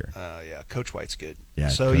next year. Yeah, Coach White's good. Yeah,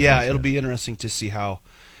 so it'll be interesting to see how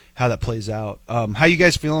that plays out. How you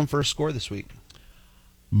guys feeling for a score this week?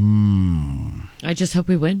 I just hope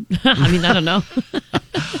we win. I mean, I don't know.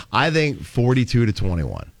 I think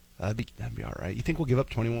 42-21. That'd be all right. You think we'll give up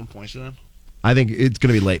 21 points to them? I think it's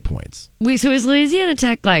going to be late points. So is Louisiana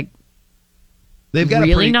Tech they've got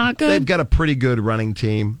not good? They've got a pretty good running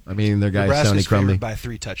team. I mean, their guy Sonny Crumley by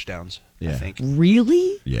 3 touchdowns. Yeah. I think.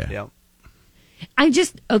 Really? Yeah.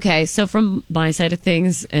 Yep. So from my side of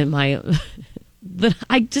things and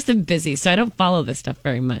I just am busy, so I don't follow this stuff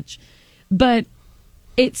very much. But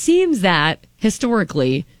it seems that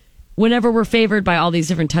historically, whenever we're favored by all these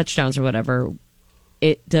different touchdowns or whatever,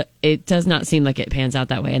 it does not seem like it pans out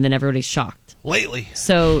that way, and then everybody's shocked. Lately.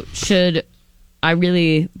 So should I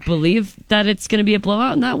really believe that it's going to be a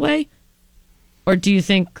blowout in that way? Or do you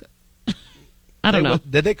think... I don't know.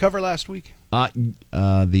 Did they cover last week?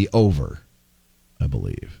 The over, I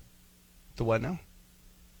believe. The what now?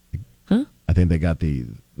 Huh? I think they got the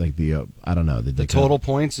I don't know. The total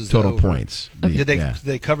points is total the over. points. Did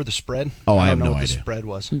they cover the spread? Oh, I don't have know no what idea. the spread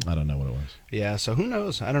was. I don't know what it was. Yeah, so who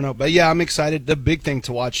knows? I don't know. But yeah, I'm excited. The big thing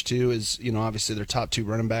to watch too is, obviously their top 2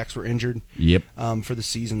 running backs were injured. Yep. For the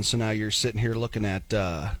season, so now you're sitting here looking at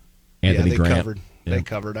Anthony they Grant. covered. Yeah. They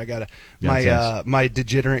covered. I got my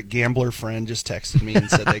degenerate gambler friend just texted me and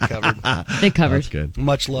said they covered. They covered. That's good.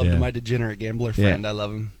 Much love to my degenerate gambler friend. I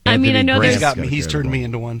love him. I mean, I know He's got me. He's turned me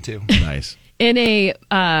into one too. Nice. In a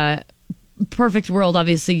perfect world,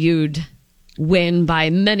 obviously you'd win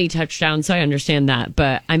by many touchdowns, so I understand that.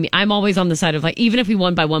 But I mean, I'm always on the side of even if we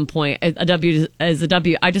won by 1 point, a W is a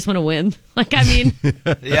W. I just want to win.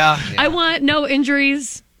 Yeah. I want no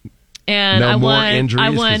injuries. And I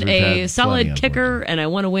want a solid kicker, and I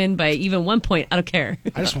want to win by even 1 point. I don't care.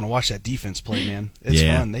 I just want to watch that defense play, man. It's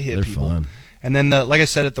fun. They hit people. Fun. And then, like I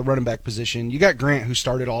said, at the running back position, you got Grant, who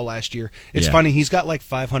started all last year. It's funny. He's got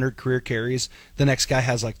 500 career carries. The next guy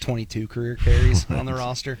has 22 career carries on the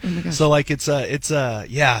roster. Oh my gosh. So it's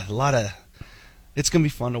a lot of. It's gonna be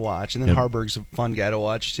fun to watch. And then Harburg's a fun guy to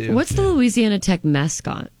watch too. What's the Louisiana Tech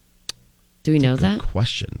mascot? Do we know that? Good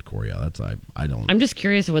question, Coryelle. That's I don't. I'm just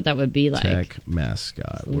curious what that would be like. Tech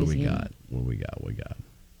mascot. What do we got?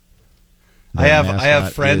 I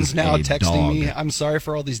have friends now texting me. I'm sorry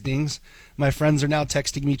for all these dings. My friends are now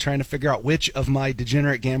texting me trying to figure out which of my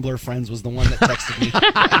degenerate gambler friends was the one that texted me.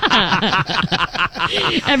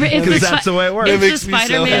 Because that's the way it works. It's the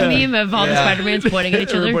Spider-Man meme of all the Spider-Mans pointing at each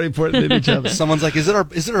other. Everybody pointing at each other. Someone's like, "Is it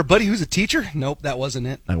our buddy who's a teacher?" Nope, that wasn't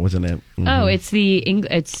it. That wasn't it. Mm-hmm. Oh, it's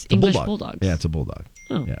English Bulldogs. Yeah, it's a bulldog.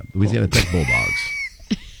 Oh, yeah, Louisiana Tech Bulldogs.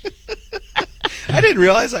 I didn't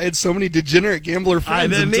realize I had so many degenerate gambler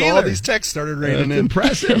friends until all either. these texts started raining in.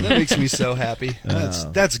 Impressive. That makes me so happy.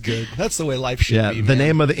 That's good. That's the way life should be. The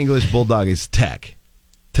name of the English Bulldog is Tech.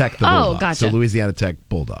 Tech the Bulldog. Gotcha. So Louisiana Tech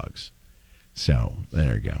Bulldogs. So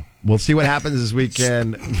there you go. We'll see what happens this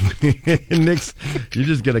weekend. Nick's, you're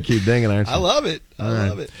just going to keep dinging, aren't you? I love it. I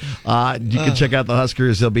love it. You can check out the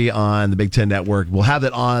Huskers. They'll be on the Big Ten Network. We'll have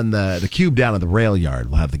it on the Cube down at the rail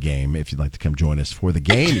yard. We'll have the game. If you'd like to come join us for the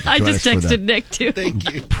game. You can I join just us for the texted Nick, too.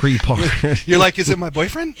 Thank you. Pre-party. You're like, is it my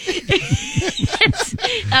boyfriend?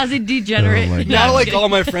 As a degenerate. Oh, my God. Now, like, all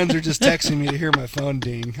my friends are just texting me to hear my phone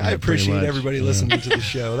ding. I appreciate much. everybody listening to the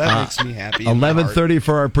show. That makes me happy. 11:30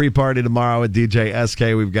 for our pre-party tomorrow with DJ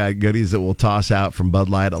SK. We've got goodies that we'll toss out from Bud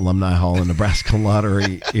Light, Alumni Hall, and Nebraska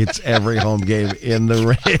Lottery. It's every home game in the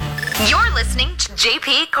ring. You're listening to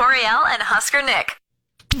JP, Coryelle, and Husker Nick.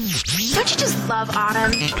 Don't you just love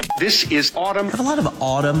autumn? This is autumn. I have a lot of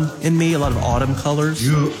autumn in me, a lot of autumn colors.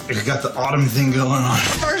 You got the autumn thing going on.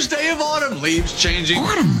 First day of autumn, leaves changing.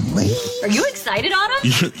 Autumn leaves? Are you excited,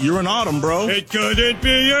 Autumn? You're an autumn, bro. It couldn't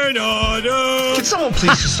be an autumn. Can someone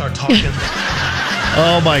please just start talking?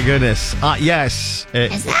 Oh my goodness! Yes,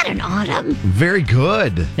 Is that an autumn? very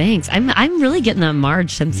good. Thanks. I'm really getting that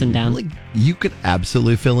Marge Simpson down. Like, you could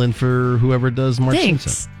absolutely fill in for whoever does Mark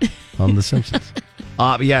Thanks. Simpson on The Simpsons.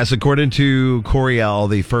 Yes, according to Coryelle,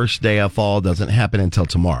 the first day of fall doesn't happen until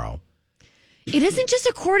tomorrow. It isn't just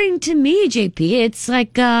according to me, JP. It's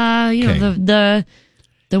like know the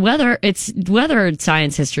weather. It's weather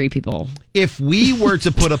science history people. If we were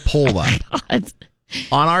to put a poll up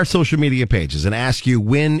on our social media pages and ask you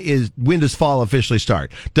when does fall officially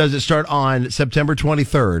start? Does it start on September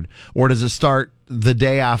 23rd or does it start the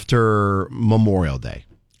day after Memorial Day?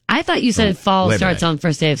 I thought you said fall Labor starts Day. on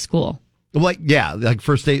first day of school. Like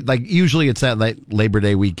first day, like usually it's that like Labor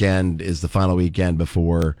Day weekend is the final weekend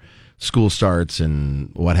before school starts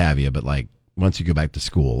and what have you. But like once you go back to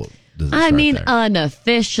school, does it start there?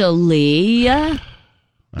 Unofficially, yeah.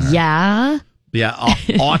 Yeah,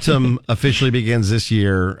 autumn officially begins this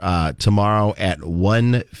year tomorrow at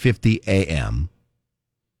 1:50 a.m.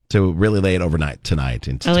 So really late overnight tonight.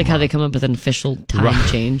 I like how they come up with an official time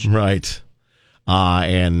change. Right.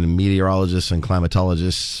 And meteorologists and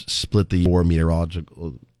climatologists split the 4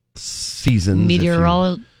 meteorological seasons.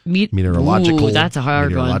 Meteorological. Ooh, that's a hard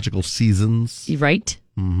meteorological seasons. one. Right?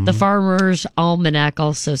 Mm-hmm. The Farmer's Almanac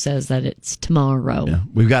also says that it's tomorrow. Yeah.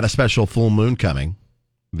 We've got a special full moon coming.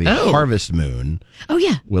 The harvest moon. Oh,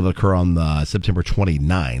 yeah. Will occur on the September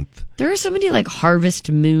 29th. There are so many like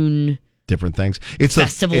harvest moon different things. It's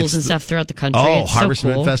festivals and stuff throughout the country. Oh, it's harvest so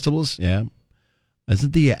cool. moon festivals. Yeah.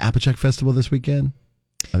 Isn't the Applejack Festival this weekend?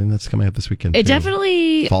 I think that's coming up this weekend. It too.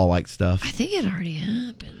 definitely fall-like stuff. I think it already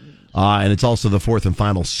happened. And it's also the fourth and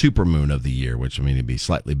final supermoon of the year, which I mean it'd be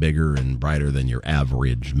slightly bigger and brighter than your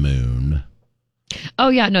average moon. Oh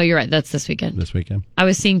yeah, no, you're right. That's this weekend. This weekend. I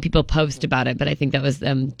was seeing people post about it, but I think that was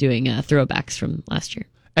them doing throwbacks from last year.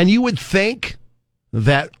 And you would think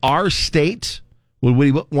that our state would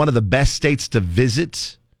be one of the best states to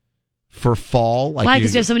visit for fall. Why?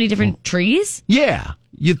 Because there's so many different trees? Yeah.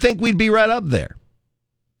 You'd think we'd be right up there.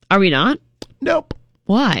 Are we not? Nope.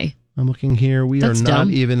 Why? I'm looking here. That's are not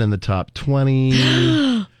dumb. even in the top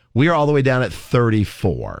 20. We are all the way down at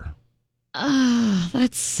 34. Oh,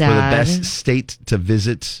 that's sad. For the best state to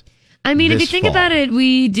visit. I mean, if you think about it,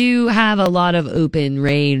 we do have a lot of open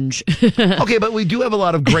range. Okay, but we do have a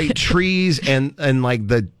lot of great trees and like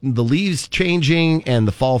the leaves changing and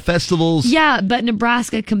the fall festivals. Yeah, but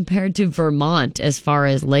Nebraska compared to Vermont as far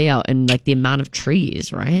as layout and like the amount of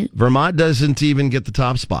trees, right? Vermont doesn't even get the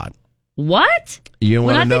top spot. What? You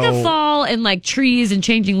when I know, think of fall and like trees and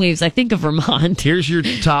changing leaves, I think of Vermont. Here's your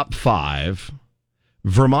top 5.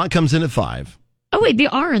 Vermont comes in at 5. Oh, wait, they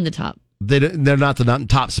are in the top. They're not the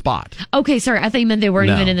top spot. Okay, sorry. I thought you meant they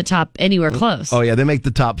weren't even in the top anywhere close. Oh, yeah. They make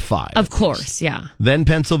the top 5. Of course, yeah. Then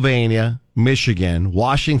Pennsylvania, Michigan,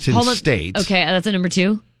 Washington State. Okay, that's a number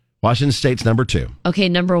 2? Washington State's number 2. Okay,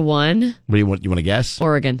 number 1. What do you want? You want to guess?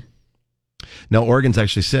 Oregon. No, Oregon's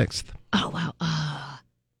actually 6th. Oh, wow.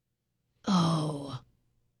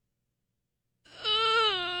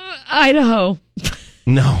 Idaho.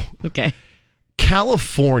 No. Okay.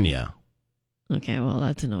 California. Okay, well,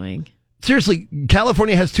 that's annoying. Seriously,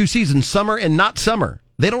 California has 2 seasons, summer and not summer.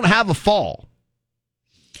 They don't have a fall.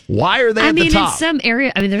 Why are they at the top? In some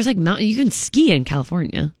area, there's like mountain, you can ski in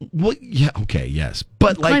California. Well, yeah, okay, yes.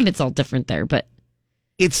 But the climate's all different there, but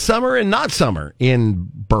it's summer and not summer in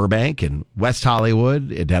Burbank and West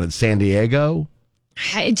Hollywood and down in San Diego.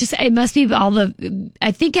 It must be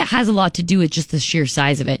I think it has a lot to do with just the sheer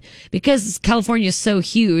size of it. Because California is so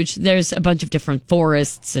huge, there's a bunch of different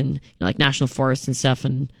forests and like national forests and stuff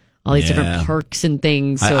and all these different parks and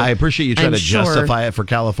things. So I appreciate you trying to justify it for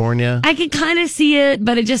California. I can kind of see it,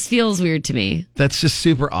 but it just feels weird to me. That's just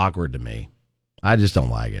super awkward to me. I just don't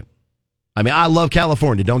like it. I mean, I love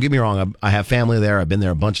California. Don't get me wrong. I have family there. I've been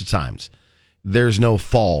there a bunch of times. There's no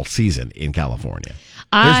fall season in California.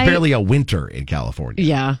 There's barely a winter in California.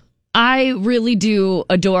 Yeah. I really do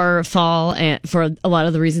adore fall, and for a lot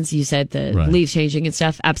of the reasons you said, the leaves changing and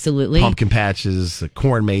stuff. Absolutely. Pumpkin patches, the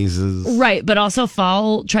corn mazes. Right, but also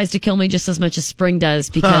fall tries to kill me just as much as spring does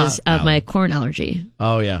because of my corn allergy.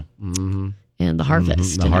 Oh, yeah. Mm-hmm. And the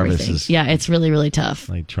harvest The and harvest everything. is Yeah, it's really, really tough.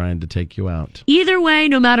 like trying to take you out. Either way,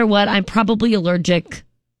 no matter what, I'm probably allergic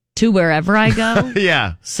to wherever I go.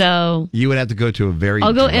 Yeah. So you would have to go to a very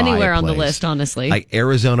I'll go dry anywhere on the place. list, honestly. Like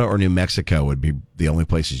Arizona or New Mexico would be the only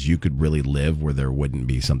places you could really live where there wouldn't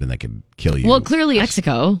be something that could kill you. Well, clearly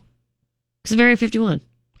Mexico. Because of Area 51.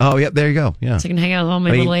 Oh, yeah, there you go. Yeah. So I can hang out with all my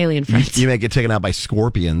little alien friends. You may get taken out by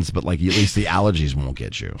scorpions, but like at least the allergies won't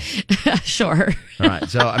get you. Sure. All right.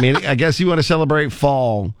 So, I mean, I guess you want to celebrate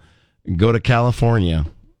fall, go to California.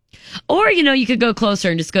 Or, you could go closer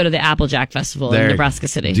and just go to the Applejack Festival in Nebraska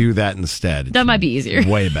City. Do that instead. That might be easier.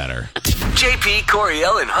 Way better. JP,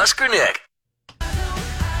 Coryelle, and Husker Nick.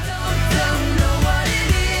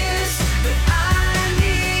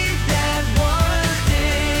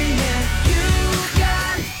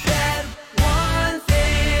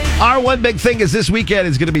 Our one big thing is this weekend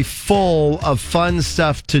is going to be full of fun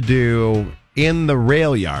stuff to do in the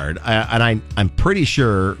rail yard. I'm pretty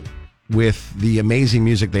sure with the amazing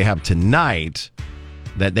music they have tonight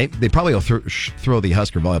that they probably will throw the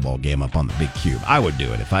Husker volleyball game up on the big cube. I would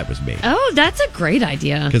do it if I was me. Oh, that's a great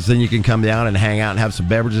idea. Because then you can come down and hang out and have some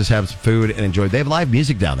beverages, have some food, and enjoy. They have live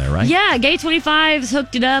music down there, right? Yeah, Gay 25's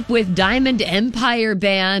hooked it up with Diamond Empire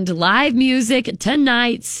Band. Live music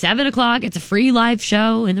tonight, 7 o'clock. It's a free live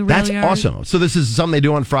show in the rail yard. That's awesome. So this is something they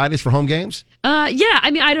do on Fridays for home games? Yeah,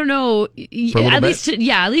 I mean, I don't know. At least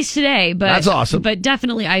today. But that's awesome. But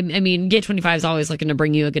definitely, I mean, Gate 25 is always looking to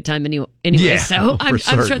bring you a good time anyway. Yeah, so I'm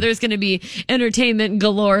sure there's going to be entertainment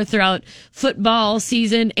galore throughout football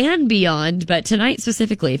season and beyond. But tonight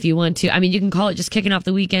specifically, if you want to, I mean, you can call it just kicking off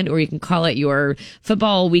the weekend, or you can call it your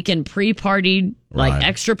football weekend pre-party, like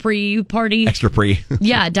extra pre-party. Extra pre.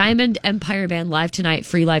 Yeah, Diamond Empire Band live tonight,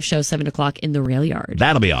 free live show, 7 o'clock in the rail yard.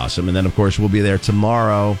 That'll be awesome. And then, of course, we'll be there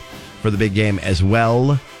tomorrow for the big game as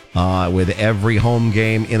well. With every home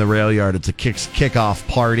game in the rail yard, it's a kickoff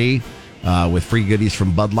party with free goodies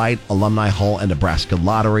from Bud Light, Alumni Hall, and Nebraska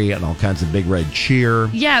Lottery, and all kinds of big red cheer.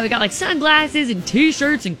 Yeah, we got like sunglasses and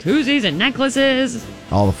T-shirts and koozies and necklaces.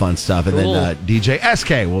 All the fun stuff. And Cool. then DJ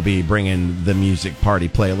SK will be bringing the music party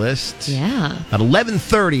playlist. Yeah. At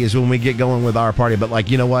 11:30 is when we get going with our party. But like,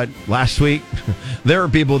 you know what? Last week, there were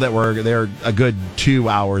people that were there a good 2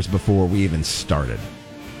 hours before we even started.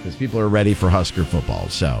 Because people are ready for Husker football.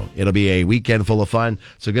 So it'll be a weekend full of fun.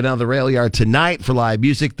 So go down to the rail yard tonight for live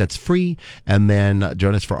music. That's free. And then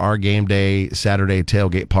join us for our game day Saturday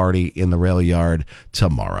tailgate party in the rail yard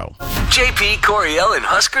tomorrow. JP, Coryelle, and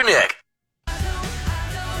Husker Nick.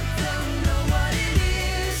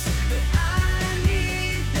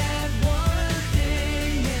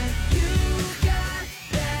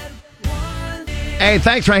 Hey,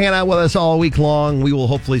 thanks for hanging out with us all week long. We will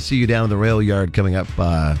hopefully see you down in the rail yard coming up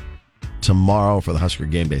tomorrow for the Husker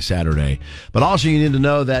Game Day Saturday. But also you need to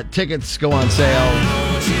know that tickets go on sale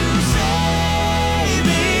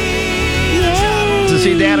to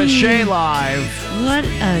see Dan+Shay live. What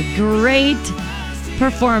a great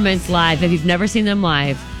performance live. If you've never seen them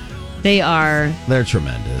live, they're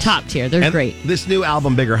tremendous. Top tier. They're great. This new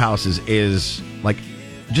album, Bigger Houses, is like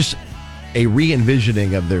just a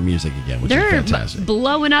re-envisioning of their music again, which is fantastic.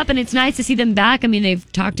 Blowing up, and it's nice to see them back. I mean, they've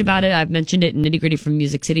talked about it. I've mentioned it in Nitty Gritty from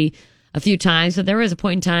Music City a few times, but there was a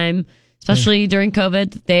point in time, especially during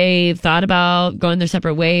COVID, that they thought about going their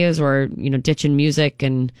separate ways or, ditching music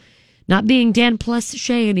and not being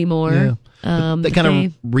Dan+Shay anymore. Yeah. They kind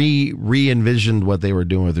of re-envisioned what they were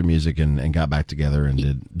doing with their music and got back together and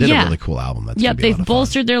did a really cool album. That's yep, they've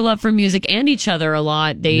bolstered their love for music and each other a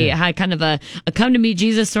lot. They had kind of a come to meet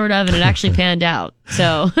Jesus sort of, and it actually panned out.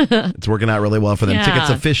 So it's working out really well for them. Yeah. Tickets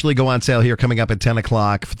officially go on sale here coming up at 10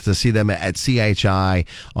 o'clock to see them at CHI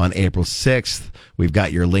on April 6th. We've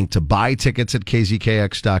got your link to buy tickets at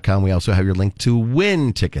kzkx.com. We also have your link to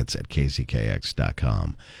win tickets at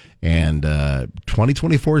kzkx.com. And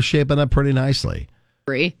 2024 is shaping up pretty nicely.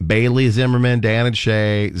 Bailey Zimmerman,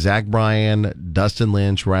 Dan+Shay, Zach Bryan, Dustin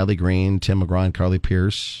Lynch, Riley Green, Tim McGraw, and Carly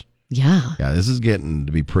Pierce. Yeah. Yeah, this is getting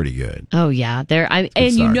to be pretty good. Oh, yeah. There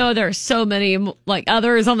are so many like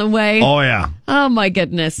others on the way. Oh, yeah. Oh, my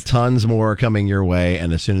goodness. Tons more coming your way.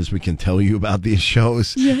 And as soon as we can tell you about these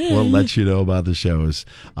shows, we'll let you know about the shows.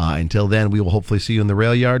 Until then, we will hopefully see you in the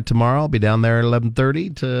rail yard tomorrow. I'll be down there at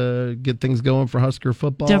 11:30 to get things going for Husker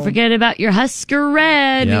football. Don't forget about your Husker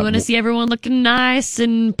Red. Yeah, We want to see everyone looking nice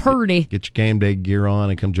and purty. Get your game day gear on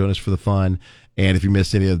and come join us for the fun. And if you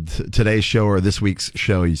missed any of today's show or this week's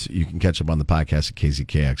show, you can catch up on the podcast at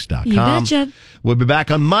kzkx.com. You betcha. We'll be back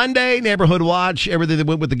on Monday. Neighborhood Watch, everything that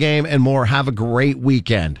went with the game, and more. Have a great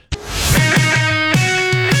weekend.